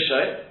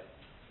Rishon,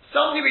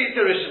 somebody who eats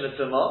a Rishon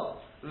Tumah,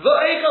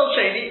 V'oichel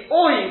Sheni,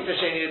 or he eats a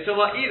Sheni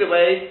Tumah, either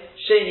way,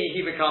 Sheni,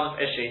 he becomes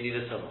a Sheni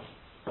Tumah.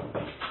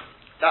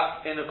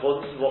 That's in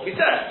accordance with what we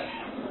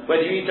said.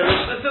 Whether you eat a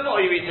Rishon Tumah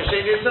or you eat a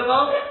Sheni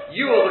Tumah,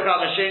 you will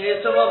become a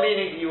Sheni Tumah,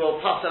 meaning you will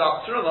pass it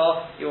up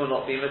Truma, you will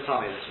not be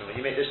Matami the Truma.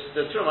 You make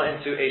the Truma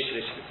into a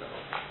Shlishi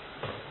Tumah.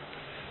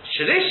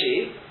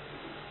 Shlishi,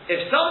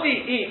 if somebody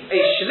eats a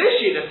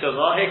Shlishi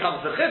Tumah, here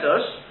comes the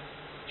Chiddush,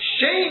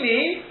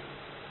 Sheni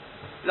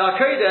La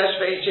Kodesh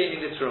ve'in Sheni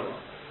the Truma.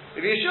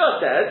 If Yeshua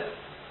says,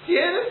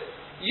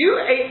 you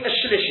ate a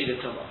Shlishi the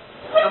Tumah,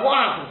 and what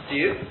happens to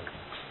you?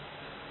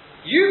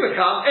 You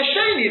become a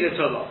Sheni the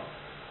Tumah.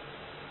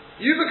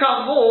 You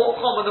become more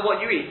common than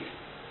what you eat.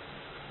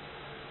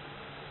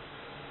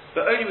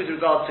 But only with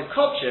regard to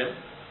Kodshim,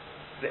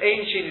 the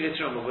Ein Sheni the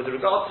Truma. With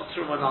regard to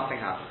Truma, nothing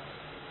happens.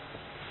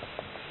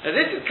 Now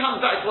this comes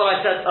back to what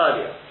I said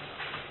earlier.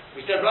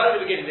 We said right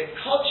at the beginning that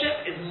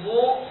Kodshim is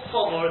more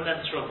chomer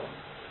than Truma.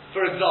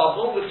 For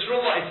example, with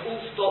Truma it's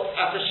all stopped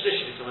at the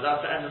Shlishi Truma,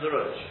 that's the end of the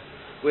road.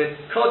 With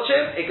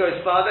Kodshim, it goes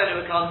further and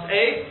it becomes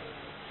a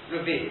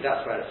Revi,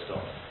 that's where it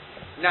stops.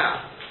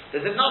 Now,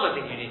 there's another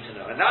thing you need to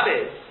know, and that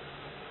is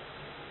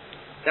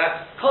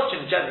that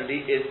Kodshim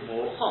generally is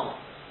more chomer.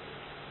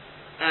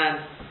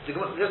 And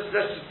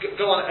let's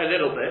go on a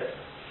little bit.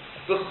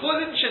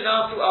 V'chulin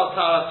shenatu al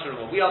taras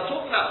Truma. We are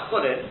talking about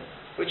chulin,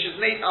 which is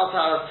made al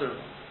taras Truma.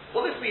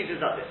 What this means is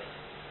that this.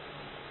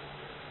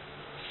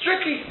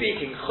 Strictly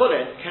speaking,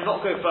 chulin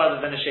cannot go further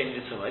than a sheni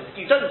d'tumah.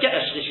 You don't get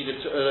a shlishi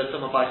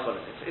d'tumah by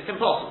chulin. It's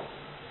impossible.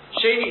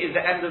 Sheni is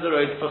the end of the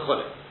road for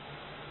chulin.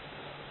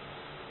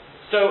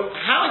 So,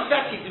 how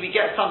exactly do we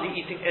get somebody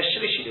eating a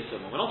shlishi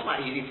d'tumah? We're not talking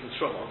about eating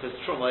truma, because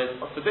truma is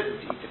forbidden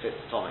to eat if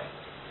it's tomei.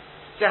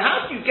 So,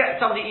 how do you get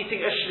somebody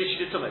eating a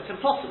shlishi d'tumah? It's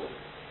impossible.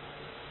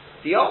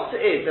 The answer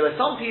is, there were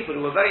some people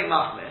who were very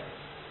machmir,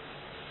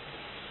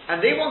 and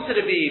they wanted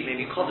to be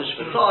maybe Kodesh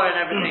V'Tar and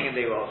everything, and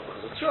they were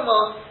because of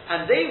Truma,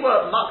 and they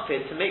were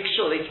makpid to make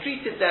sure they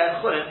treated their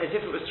chulin as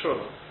if it was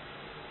Truma.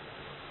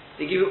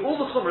 They give you all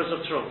the chumras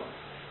of Truma,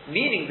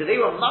 meaning that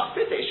they were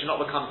makpid that it should not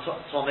become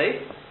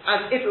Tomei,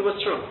 as if it was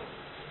Truma.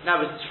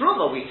 Now with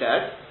Truma, we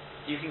said,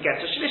 you can get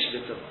a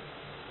Shlishi Truma.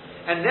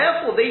 And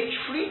therefore they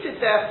treated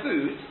their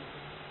food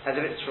as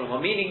if it's Truma,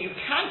 meaning you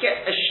can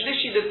get a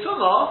Shlishi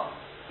Truma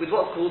with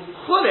what's called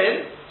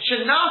Chulin,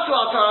 Shenatu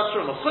al Tara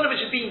Truma. Chulin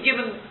which has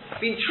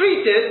been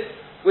treated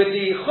with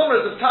the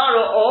Chumras of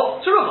Tara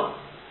of Truma.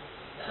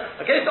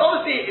 Okay, so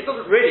obviously it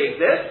doesn't really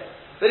exist,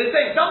 but it's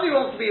saying somebody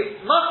wants to be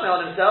machmir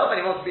on himself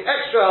and he wants to be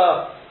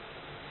extra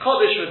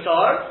Kodesh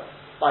V'Tar.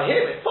 By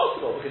him, it's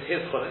possible because his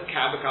chulin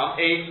can become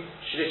a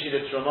shlishi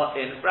d'truma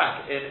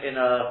in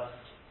a.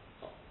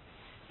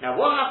 Now,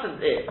 what happens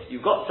if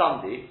you've got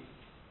somebody,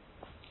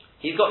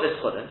 he's got this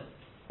chulin,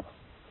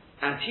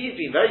 and he's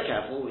been very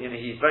careful,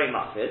 he's very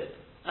makpid,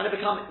 and it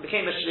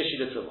became a shlishi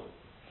d'truma.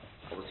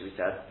 Obviously, we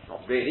said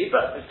not really,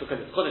 but it's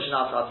because it's chulin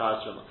shenat al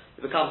truma.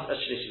 It becomes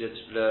a shlishi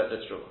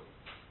d'truma.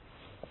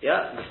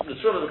 Yeah, the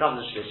truma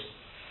becomes a shlishi.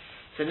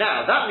 So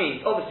now that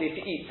means, obviously,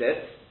 if he eats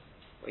it,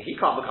 well, he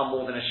can't become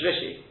more than a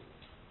shlishi.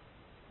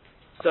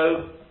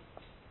 So,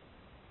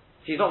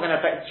 he's not going to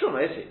affect the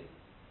Truma, is he?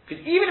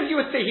 Because even if you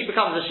would say he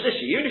becomes a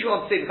Shlishi, even if you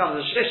want to say he becomes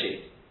a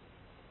Shlishi,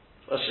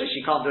 well,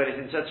 Shlishi can't do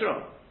anything to a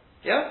Truma.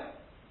 Yeah?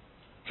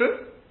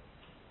 True?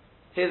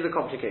 Here's the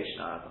complication,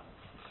 however.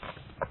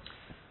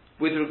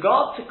 With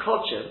regard to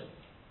Kodshim,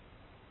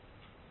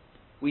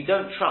 we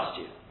don't trust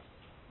you.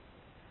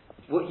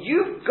 What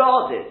you've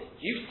guarded,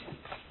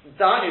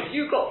 Daniel, if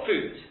you've got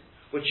food,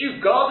 which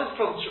you've guarded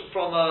from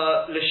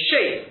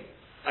l'shein,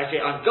 I say,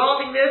 I'm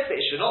guarding this, but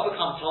it should not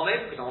become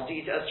tomei, because I want to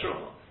eat it as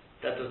truma.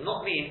 That does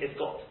not mean it's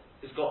got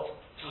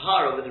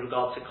tahara with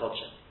regard to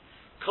kodshim.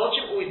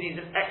 Kodshim always needs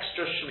an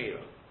extra shmira.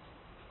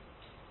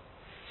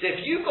 So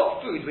if you've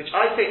got food, which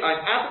I say I'm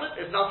adamant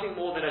is nothing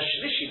more than a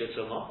shlishi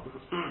l'tumah,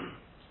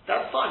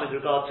 that's fine with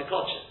regard to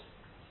kodshim,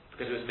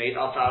 because it was made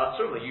atar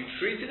truma. You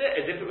treated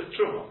it as if it was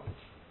truma.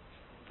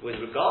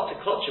 With regard to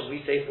kodshim,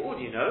 we say, for all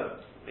you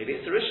know, maybe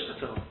it's a rishon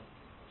l'tumah.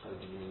 It's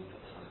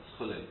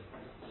chulin.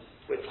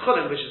 It's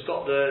chulin, which has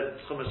got the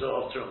chumash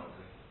of truma.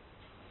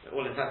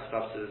 All intents and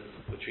purposes,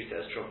 we treat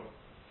it as truma.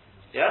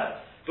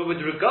 Yeah? But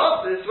with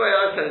regard to this way,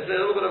 I said, it's a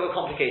little bit of a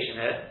complication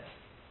here.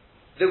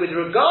 That with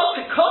regard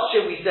to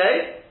kodshim, we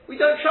say,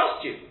 we don't trust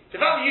you. The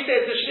fact that you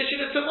say it's a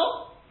shlishi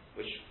l'tumah,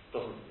 which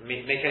doesn't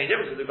make any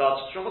difference with regard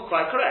to truma,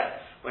 quite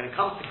correct. When it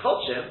comes to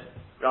kodshim,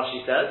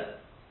 Rashi says,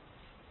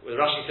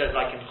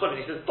 like in chulin,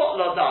 he says, bot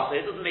la dasa,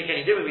 it doesn't make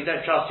any difference, we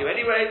don't trust you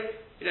anyway,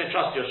 we don't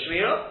trust your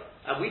shmira,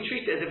 and we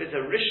treat it as if it's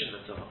a rishon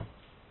l'tumah.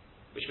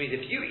 Which means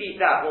if you eat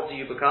that, what do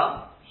you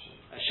become?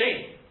 A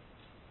sheni.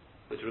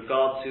 With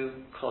regard to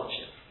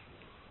kodshim.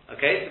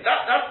 Okay, so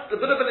that's a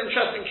bit of an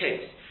interesting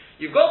case.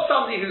 You've got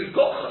somebody who's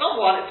got,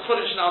 number one, it's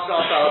chulin shnal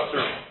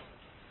truma.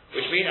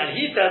 Which means, and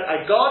he said,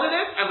 I guarded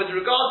it, and with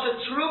regard to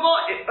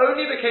truma, it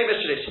only became a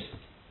shlishi.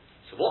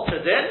 So what's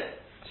it then?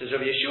 Says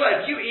Rabbi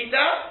Yeshua, if you eat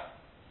that,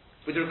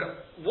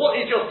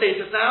 what is your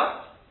status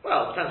now?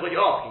 Well, it depends what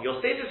you're asking. Your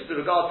status with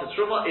regard to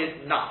truma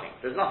is nothing.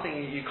 There's nothing,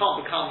 you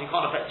can't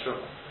affect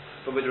truma.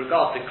 But with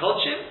regard to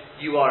kodshim,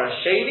 you are a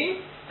sheni,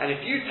 and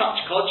if you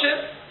touch kodshim,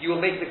 you will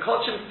make the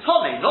kodshim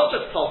tomei, not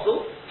just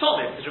possible,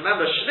 tomei. Because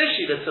remember,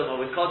 shlishi l'tumah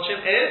with kodshim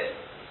is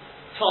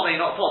tomei,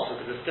 not possible,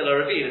 because there's still a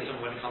revi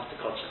l'tumah when it comes to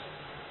kodshim.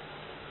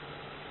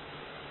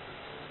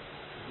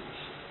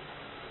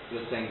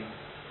 You're saying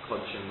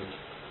kodshim would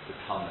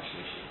become a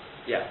shlishi.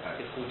 Yeah,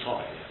 it's called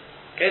tomei.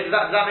 Okay, does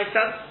that make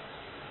sense?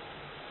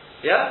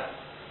 Yeah?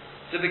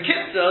 So the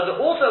kitzah,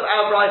 the author of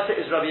our brisa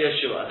is Rabbi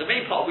Yeshua. The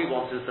main part we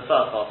want is the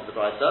first part of the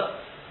brisa,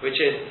 which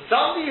is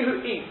somebody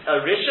who eats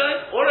a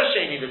rishon or a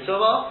sheni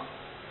l'tumah,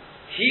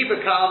 he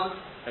becomes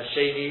a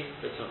sheni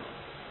l'tumah.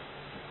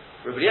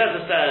 Rabbi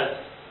Eliezer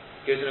says,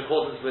 goes in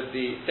accordance with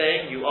the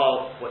saying, you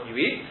are what you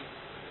eat.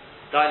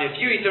 Then if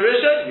you eat a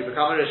rishon, you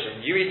become a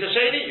rishon. You eat a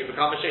sheni, you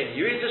become a sheni.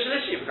 You eat a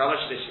shlishi, you become a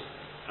shlishi.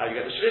 How you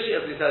get the shlishi?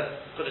 As we said,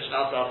 chodesh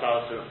na'aseh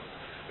asar asurim.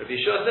 Rabbi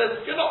Yeshua says,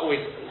 you're not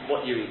always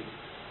what you eat.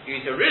 You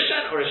eat a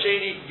rishon or a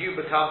sheni, you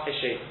become a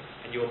sheni,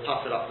 and you will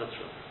pass it up the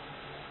throne.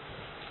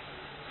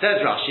 Says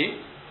Rashi,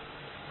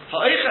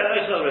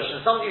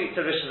 somebody who eats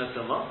a rishon and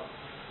tumah,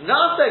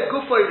 nasa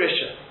gufoy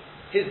rishon,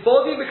 his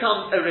body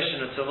becomes a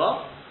rishon and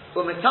tumah,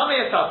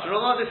 u'metame esat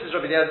truma, this is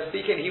Rabbi Eliezer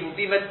speaking, he will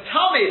be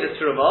metame the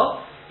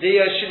truma, the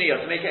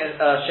sheniyah, to make it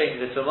a sheni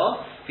the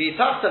tumah,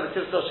 v'yitachta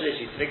v'tivso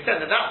shlishi, to the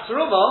extent that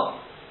truma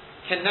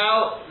can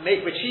now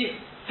make, which he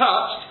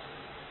touched,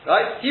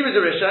 right, he was a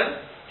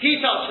rishon, he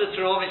touched the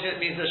truma, which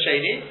means a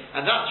sheni,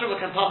 and that truma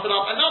can pass it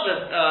up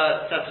another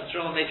set of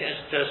truma, make it a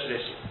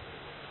shlishi.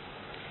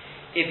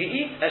 If he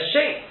eats a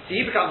sheni, so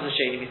he becomes a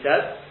sheni, he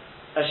says.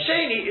 A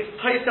sheni is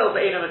paisel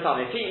be'ena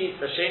metame. If he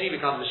eats a sheni, he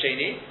becomes a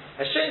sheni.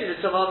 A sheni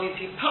the truma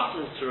means he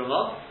passes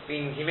truma,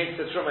 meaning he makes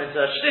the truma into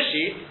a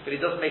shlishi, but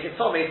he doesn't make it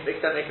tomei to the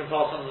extent they can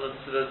pass on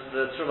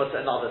the truma to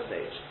another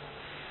stage.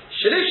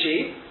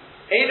 Shlishi,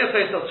 ena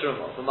paisel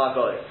truma,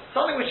 v'magoy.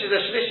 Something which is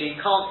a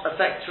shlishi can't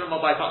affect truma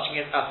by touching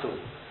it at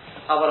all.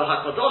 However,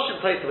 HaKadosh in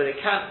place where it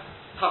can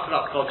tucker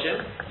up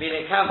kodshim,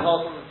 meaning it can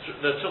pass on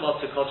the truma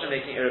to kodshim,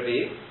 making it a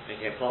revi,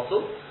 making it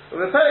possible. But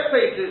the perfect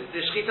place is the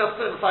shechita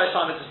and the fire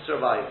time is to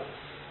survive.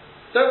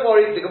 Don't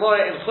worry, the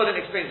Gemara in Chulin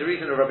explains the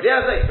reason of Rabbi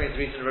Eliezer, explains the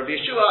reason of Rabbi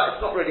Yeshua.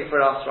 It's not really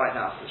for us right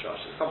now, says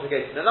Rashi. It's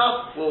complicated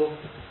enough. We'll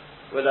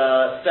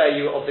spare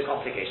you of the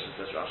complications,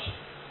 says Rashi.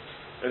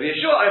 Rabbi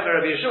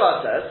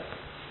Yeshua says,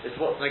 this is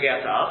what's going to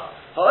get to us.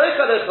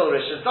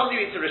 Somebody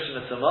who eats a rishon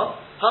l'tumah,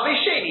 havi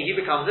sheni, he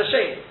becomes a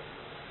sheni.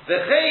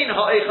 V'chein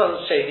ha'echal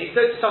sheni, so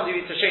to somebody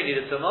who eats a sheni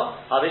l'tumah,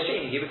 havi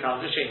sheni, he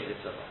becomes a sheni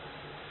l'tumah.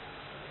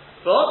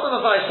 But also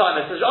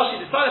says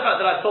Rashi, despite the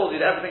fact that I told you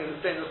that everything is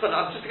explained in the Quran,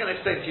 I'm just going to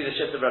explain to you the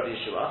shift of Rabbi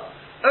Yeshua.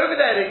 Over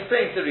there it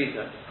explains the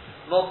reason.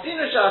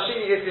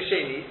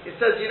 It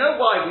says, you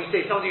know why we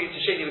say somebody who eats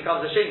a sheni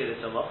becomes a sheni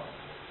l'tumah?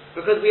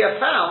 Because we have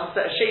found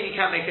that a sheni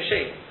can make a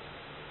sheni.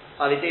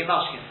 Alidei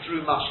mashkin,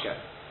 through mashka.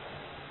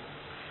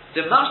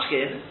 The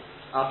mashkin,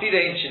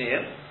 alpidei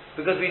shneim,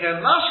 because we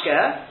know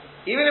mashka,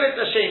 even if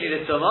it's a sheni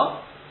l'tumah,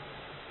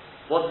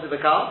 what does it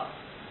become?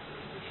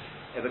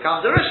 It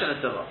becomes a rishon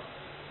l'tumah.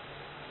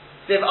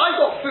 So if I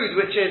got food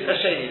which is a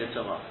sheni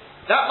l'tumah,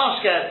 that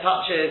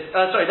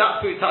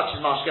food touches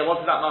mashka,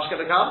 what does that mashka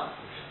become?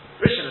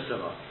 Rishon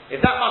l'tumah.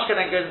 If that mashka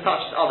then goes and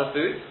touches other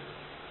food,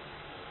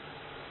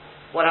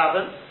 what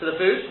happens to the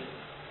food?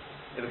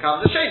 It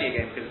becomes a sheni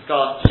again, because it's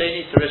got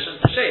sheni to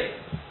rishon to sheni.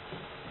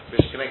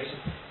 Rishon can make a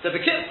sheni. So the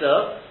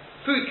kitzah,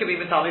 food can be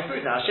matame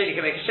food now. A sheni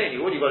can make a sheni.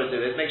 All you've got to do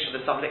is make sure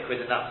there's some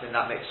liquid in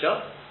that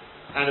mixture,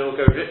 and it will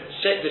go.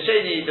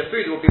 The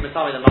food will be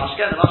matame the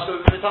mashke, and the mashke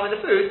will be matame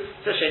the food.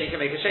 So a sheni can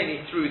make a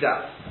sheni through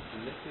that. The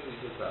liquid we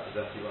talk about is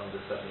actually one of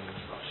the 7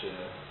 mashke,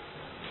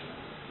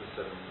 the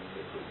 7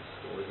 liquids,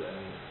 or is it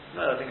any?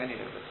 No, I think any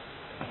liquid.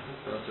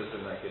 So just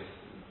in that case,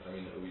 I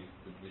mean, would we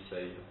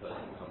say a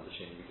person becomes a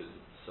sheni because of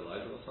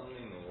saliva or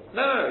something, or?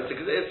 No, it's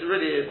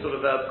really sort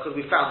of because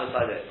we found this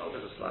idea. Not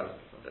because of saliva.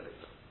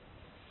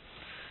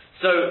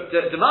 So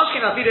the mashke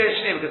now be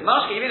sheni because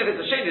mashke, even if it's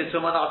a sheni the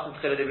tumah, not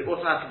it will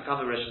automatically become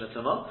a rishon the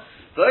tumah.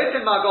 But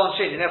open magon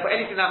sheni, therefore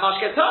anything that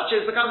mashke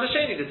touches becomes a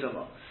sheni the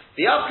tumah.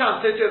 The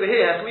outcome so over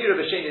here has miru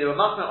b'sheni. They were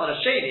masna on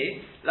a sheni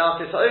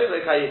la'atis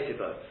ha'ochlo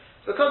kayitibo.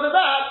 Because of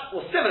that,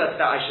 or similar to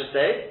that, I should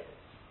say.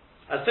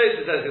 As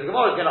Tosfos says, because the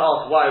Gemara is going to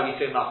ask why are we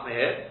so masna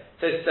here.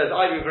 Tosfos says,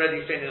 we've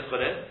already explained in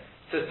Chulin.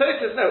 So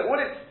Tosfos, no, all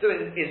it's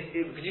doing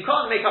is because you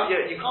can't make up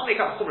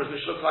chumras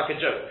which looks like a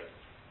joke.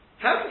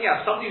 How can you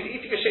have somebody who's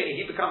eating a sheni,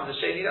 he becomes a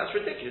sheni? That's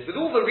ridiculous. With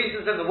all the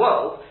reasons in the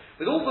world,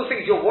 with all the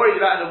things you're worried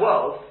about in the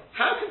world,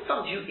 how can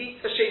somebody who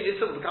eats a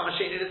sheni l'tumah become a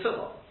sheni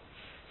l'tumah?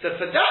 So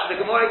for that, the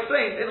Gemara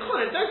explains in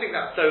Chulin, don't think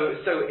that's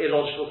so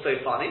illogical, so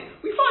funny.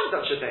 We find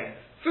such a thing.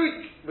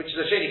 Food, which is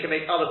a sheni, can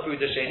make other food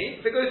a sheni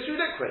if it goes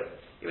through liquid.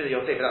 Even though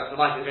you'll say, but that's the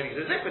mice is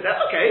because it's liquid. That's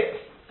okay.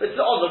 But it's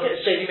look at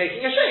sheni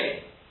making a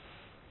sheni.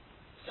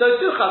 So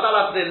too, Chazal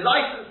have the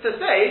license to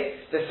say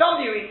that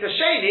somebody who eats a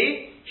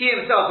sheni, he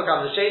himself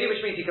becomes a sheni, which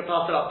means he can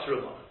pass it up to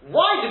Truma.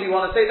 Why do we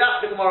want to say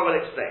that? The Gemara will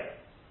explain.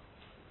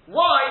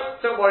 Why?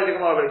 Don't worry, the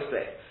Gemara will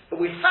explain. But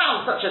we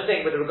found such a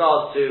thing with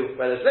regards to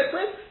whether it's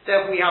liquid,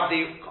 therefore we have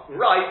the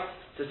right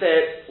to say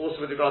it also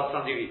with regard to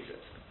somebody who eats it.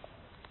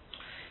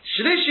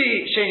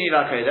 Shlishi sheni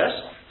la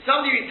kodesh.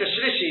 Somebody who eats a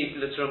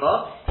shlishi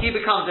l'truma, he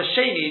becomes a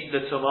sheni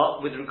l'truma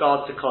with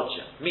regard to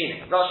kodshim.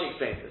 Meaning, Rashi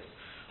explains this.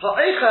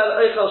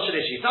 Ha'ochel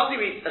shlishi. Somebody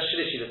who eats a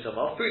shlishi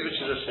l'truma, food which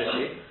is a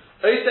shlishi,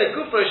 his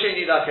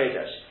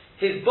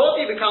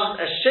body becomes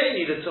a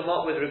sheni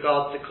l'tumah with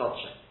regard to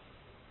kodshim.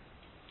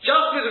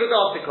 Just with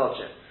regard to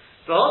kodshim.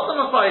 The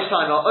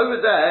over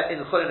there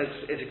in Chulin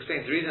it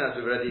explains the reason as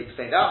we've already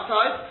explained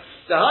outside.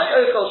 The high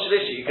ochel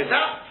shlishi, because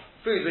that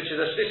food which is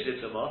a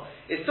shlishi l'tumah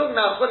is talking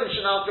about Chulin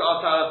shenal to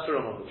atara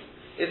turumahu.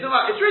 It's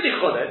really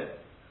Chulin,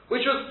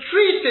 which was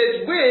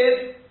treated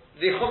with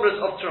the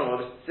chumras of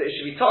turumah. So it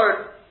should be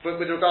taught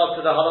with regard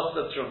to the halachas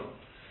of turumah.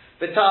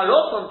 With regard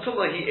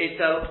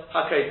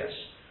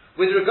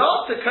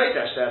to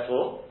Kodesh,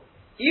 therefore,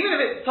 even if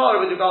it's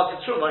Torah with regard to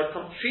Truma, it's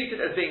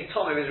treated as being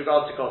Tomei with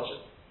regard to Kodesh.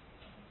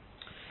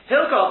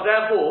 Hilkov,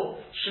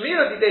 therefore,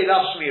 Shmira Didei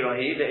Lav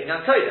Shmirahi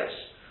Le'inyan Kodesh.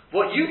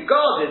 What you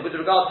guarded with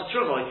regard to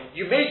Truma,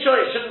 you made sure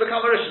it shouldn't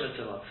become a Rishon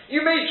in Truma.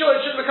 You made sure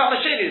it shouldn't become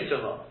a Sheni in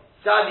Truma.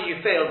 Sadly, you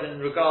failed with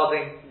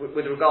regarding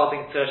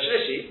to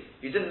Shlishi.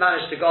 You didn't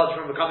manage to guard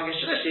from becoming a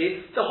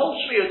Shlishi. The whole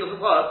Shmira doesn't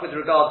work with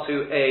regard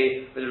to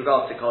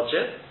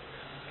Kodesh.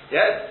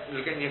 Yes,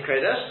 looking in your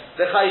Kodesh.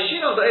 The Chayishin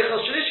of the Eichel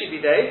Shlishi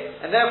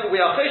bidei, and therefore we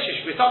are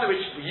Chayshish with something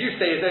which you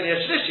say is only a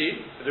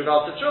Shlishi with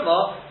regard to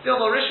Truma, still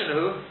more Rishon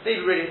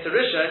maybe really it's a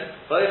Rishon,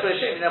 but Eichel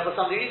Shem, and therefore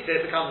somebody who eats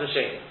it becomes a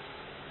Shem.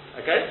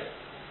 Okay?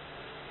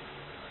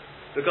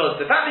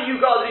 Because the fact that you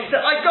guarded, you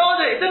said, I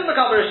guarded it didn't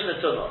become a Rishon at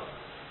Truma.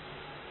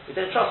 You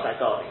don't trust that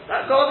guarding.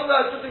 That guarding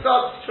is with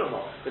regard to Truma.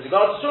 With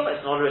regard to Truma,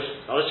 it's not a Rishon,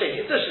 it's not a Shem,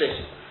 it's a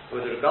Shlishi.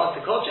 With regard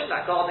to Kodshim,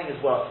 that guarding is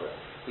worthless.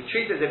 We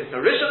treat it as if it's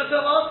a Rishon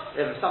l'tumah,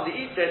 if somebody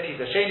eats it,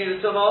 he's a Sheni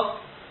l'tumah,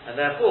 and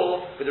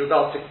therefore, with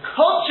regard to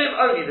Kodshim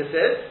only this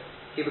is,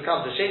 he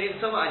becomes a Sheni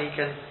l'tumah, and he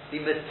can be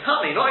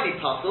Matami, not only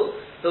Pasul,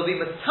 he'll be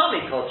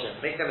Matami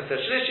Kodshim, make them into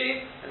a Shlishi,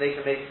 and they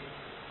can make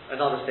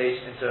another stage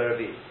into a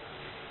Revi.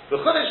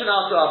 V'chunin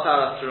shenaltu al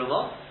taras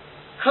teruma,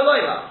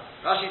 kaloima.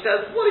 Rashi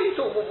says, what are we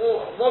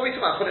talking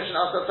about? Chunin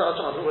shenaltu al taras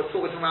teruma, we're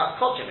talking about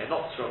Kodshim,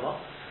 not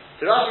teruma.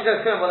 So Rashi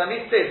says, what I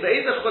mean to say is, there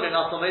is a chunin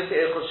al taras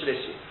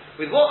shlishi.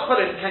 With what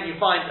chulin can you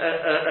find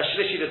a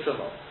shlishi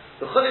l'tumah?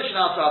 The chulin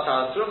shenal to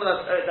ataras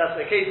teruma, that's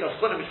a case of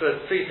chulin which was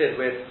treated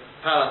with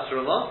taras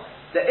teruma.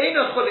 The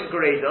eno chulin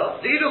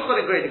greda, because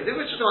if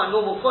we're just talking about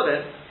normal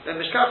chulin, then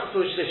mishkat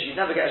for shlishi, you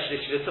never get a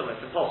shlishi l'tumah,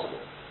 it's impossible.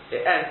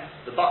 It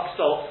ends, the buck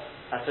stops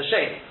at a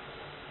sheni.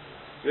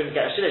 You wouldn't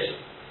get a shlishi.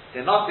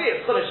 There must be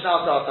a chulin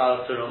shenal to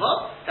ataras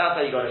teruma, that's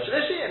how you got a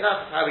shlishi, and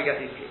that's how we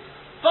get these cases.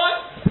 Fine.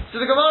 So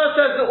the Gemara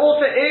says the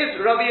author is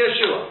Rabbi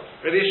Yeshua.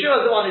 Rabbi Yeshua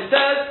is the one who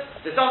says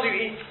that somebody who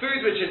eats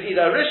food which is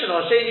either a Rishon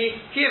or a Sheni,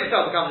 he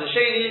himself becomes a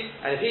Sheni,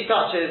 and if he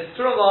touches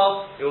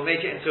Truma, it will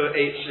make it into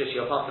a Shlishi,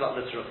 or pass it up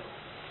the Truma.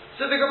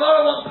 So the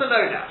Gemara wants to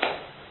know now.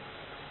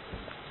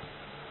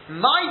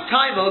 My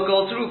timer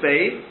goes through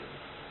Bay.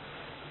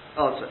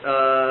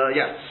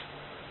 Yes.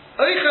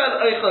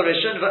 Oichel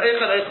Rishon,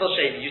 Oichel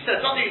Sheni. You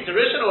said somebody eats a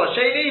Rishon or a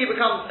Sheni, he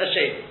becomes a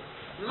Sheni.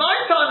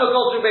 My timer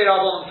goes through Bay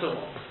Rabban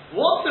Truma.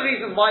 What's the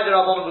reason why the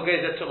Rabban will go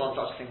to Truma on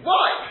such a thing?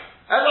 Why?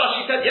 As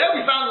Rashi said, yeah,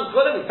 we found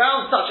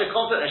such a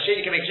concept that Sheni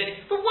can make Sheni,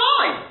 but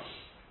why?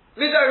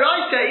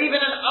 Midoraita,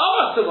 even an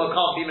Amasuma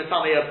can't be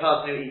Matami a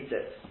person who eats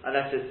it,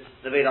 unless it's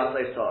the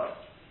Vedas Torah.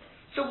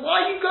 So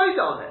why you go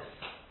on this?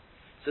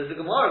 So it's the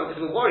Gemara,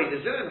 because we're worried,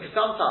 because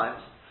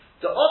sometimes,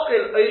 the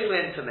Ochel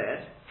Oichlin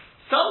Tamin,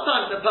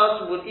 sometimes a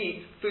person will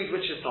eat food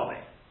which is Tomei.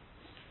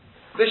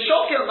 The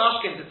Shokel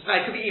Mashkin, it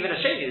could be even a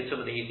shady that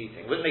somebody he's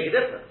eating, wouldn't make a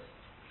difference.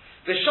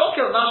 The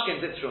Shokel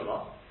Mashkin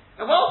Truma,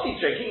 and whilst he's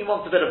drinking, he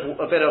wants a bit of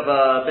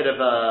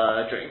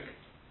a drink.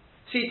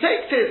 So he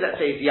takes his, let's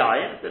say,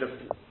 yayin, a bit of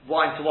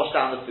wine to wash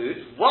down the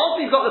food.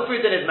 Whilst he's got the food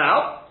in his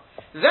mouth,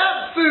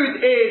 that food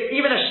is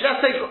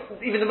let's say,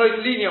 even the most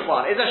lenient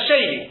one, is a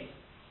sheni.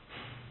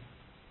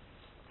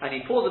 And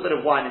he pours a bit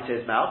of wine into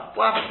his mouth.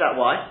 What happens to that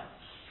wine?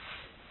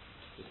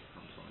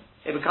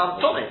 It becomes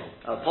tomei,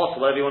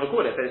 possible, whatever you want to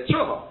call it, but it's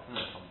truma.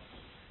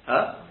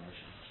 Huh?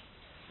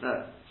 No.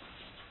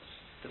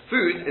 The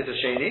food is a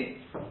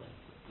sheni.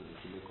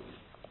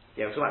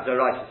 Yeah, we're talking about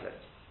Doraisa.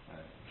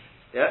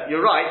 Yeah,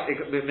 you're right,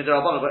 but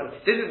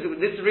this is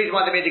the reason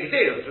why they made the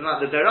Gezerah, it's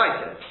about the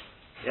Doraisa.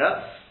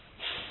 Yeah?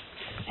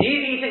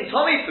 He's eating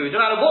Tommy food, no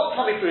matter what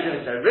Tommy food it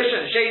is,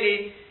 Rishon,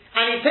 Sheni,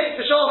 and he takes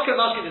the Shalka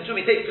Mashkin and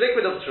Truma, he takes the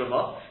liquid of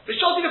Truma, the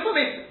Shalka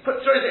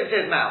throws it into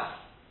his mouth.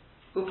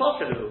 Who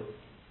passed it?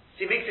 So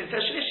he makes it into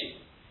a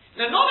Shlishi.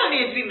 Now, not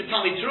only is he being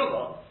Tommy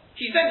Truma,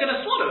 he's then going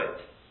to swallow it.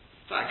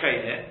 It's like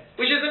here,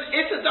 which is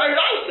it's a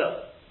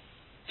Doraisa.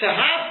 To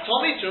have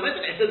Tommy Truma,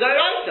 it's a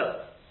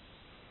Doraisa.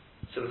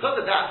 So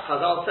because of that,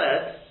 Chazal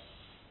said,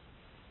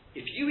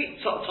 if you eat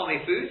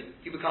Tomei food,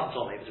 you become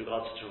Tomei with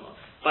regards to Truma.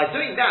 By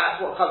doing that,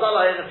 what Chazal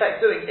are in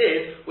effect doing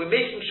is, we're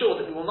making sure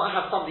that we will not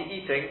have somebody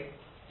eating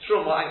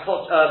Truma and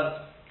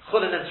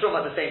Chulin and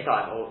Truma at the same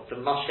time, or the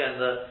Mashke and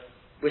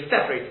we're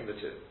separating the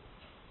two.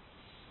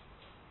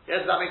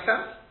 Yeah, does that make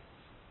sense?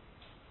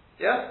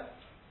 Yeah?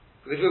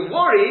 Because we're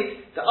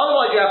worried that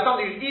otherwise you have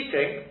somebody who's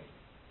eating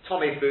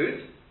Tomei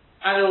food,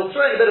 and it'll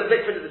throw in a bit of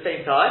liquid at the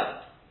same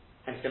time,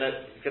 and it's going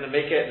to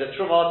make it the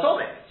Truma or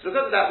Tomei. So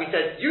because of that, we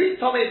said, you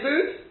eat Tomei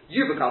food,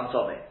 you become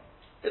Tomei.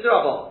 It's a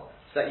Rabbon,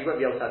 so that you won't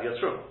be able to have your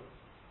Truma.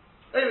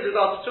 Then with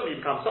regards to Truma,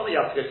 you become Tomei,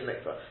 you have to go to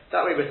mikvah.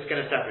 That way we're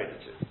going to separate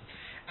the two.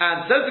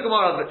 And says the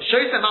Gemara,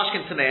 shows them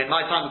Mashkin Tamei, in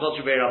my time with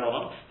Godshubei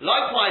Rabbanon.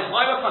 Likewise,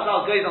 why when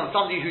Chazal goes on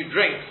somebody who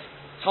drinks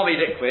Tomei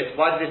liquid,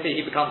 why did they say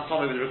he becomes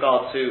Tomei with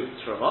regard to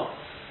Truma?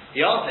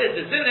 The answer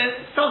is, the Zin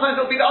is, sometimes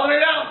it'll be the other way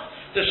around.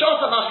 The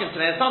Shas Mashkin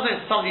Tamei,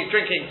 sometimes somebody's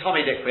drinking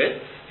Tomei liquid,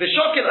 the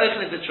Shokel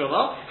Oichlin into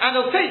Truma, and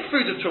they'll take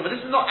food of Truma.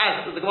 This is not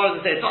as, the Gemara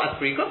doesn't say it's not as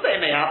frequent, but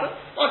it may happen.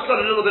 Once he's got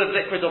a little bit of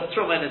liquid of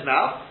Truma in his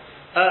mouth,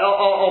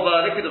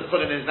 liquid of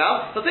Chulin in his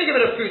mouth, he'll take a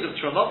bit of food of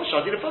Truma, he'll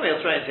throw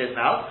it into his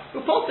mouth,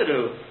 and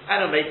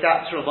he'll make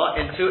that Truma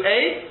into a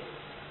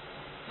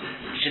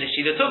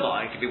Shinishida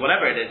Tumah. It could be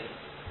whatever it is.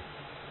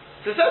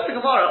 So says the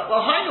Gemara,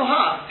 well, Hainu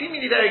Ha,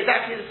 seemingly they're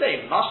exactly the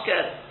same.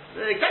 Mashke,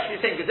 they're exactly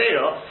the same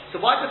Gezerah,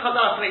 so why does the Chazal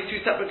have to make two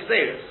separate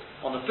Gezerahs?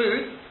 On the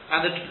food and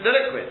the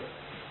liquid.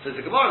 So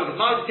the Gemara, because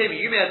Gemara tell me,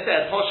 you may have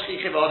said,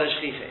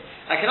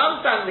 I can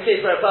understand in the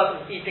case where a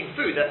person's eating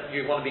food that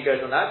you want to be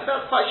goes on that, but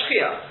that's quite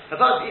shchia. A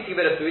person's eating a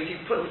bit of food, he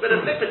puts a bit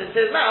of liquid into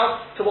his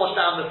mouth to wash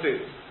down the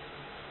food.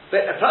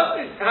 But a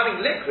person who's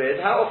having liquid,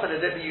 how often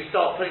is it that you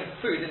start putting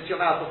food into your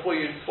mouth before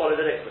you swallow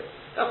the liquid?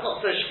 That's not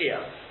so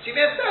shchia. So you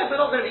may have said,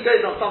 we're not going to be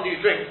going on somebody who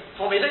drinks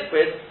Tomei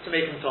liquid to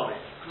make him Tomei.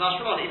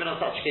 Even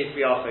on such a case,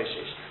 we are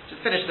Foshish.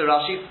 Just finish the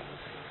Rashi.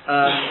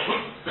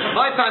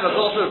 My time was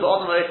also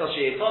Told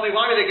me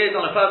why would they go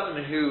on a person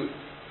who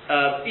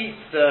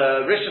eats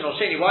the Rishon or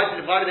Sheni? Why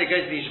do they go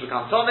to the Yishu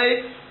become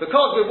Tomei?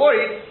 Because we're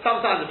worried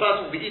sometimes the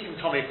person will be eating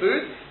Tomei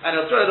food and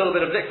he'll throw a little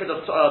bit of liquid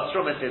of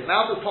Truma into his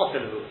mouth or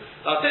potilu.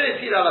 The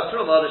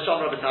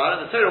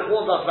Torah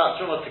warns us about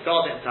Truma to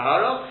guard it in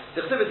Tahara.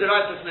 The Chsiv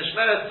D'Oraisa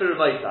Nishmeres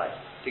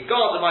Turumaisai, to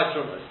guard the my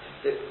Trumas.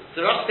 So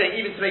Rashi saying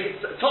even to make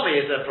it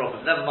Tomei is a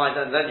problem. Never mind,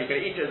 and then you're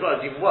going to eat it as well.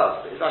 It's even worse.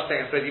 But Rashi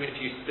saying I suppose even if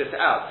you spit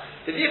it out.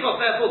 The Yichos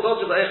therefore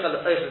goes to therefore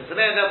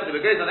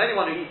it goes on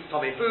anyone who eats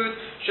Tomei food.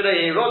 Should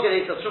he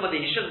rogate Truma?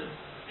 He shouldn't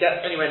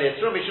get anywhere near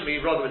Truma. He shouldn't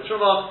be rogate with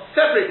Truma.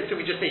 Separate the two.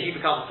 We just say he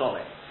becomes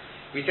Tomei.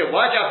 We say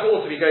why do you have to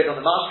also be goes on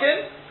the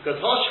mashkin?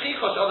 Because it's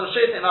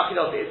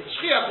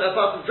shchiach that a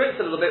person drinks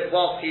a little bit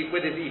whilst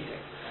with his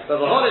eating. But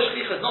the whole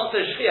shchiach is not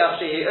so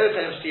shchiach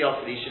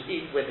he should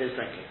eat with his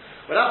drinking.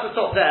 We'll have to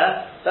stop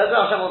there.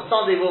 On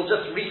Sunday we'll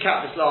just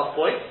recap this last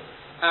point,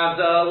 and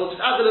we'll just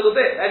add a little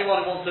bit.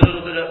 Anyone who wants to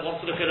look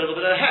a little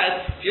bit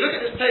ahead, if you look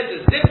at this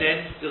Tosfos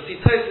Zimnin, you'll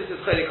see Tosfos is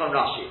Cholik on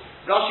Rashi.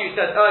 Rashi, you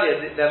said earlier,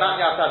 the amount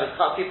you have to have is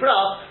Chatzi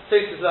Pras.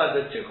 Tosfos learns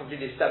they're two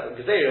completely separate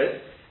Gezerahs,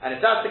 and if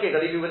that's the case,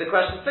 I'll leave you with a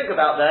question to think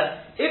about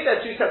then. If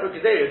they're two separate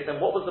Gezerahs, then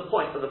what was the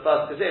point of the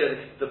first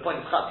Gezerah? The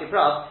point of Chatzi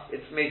Pras,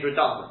 it's made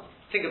redundant.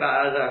 Think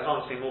about it, I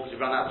can't explain more because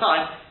we've run out of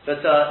time,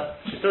 but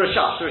it's the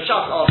Rashash. So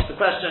Rashash asks the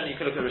question, you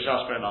can look at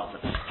Rashash for an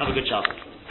answer. Have a good Shabbos.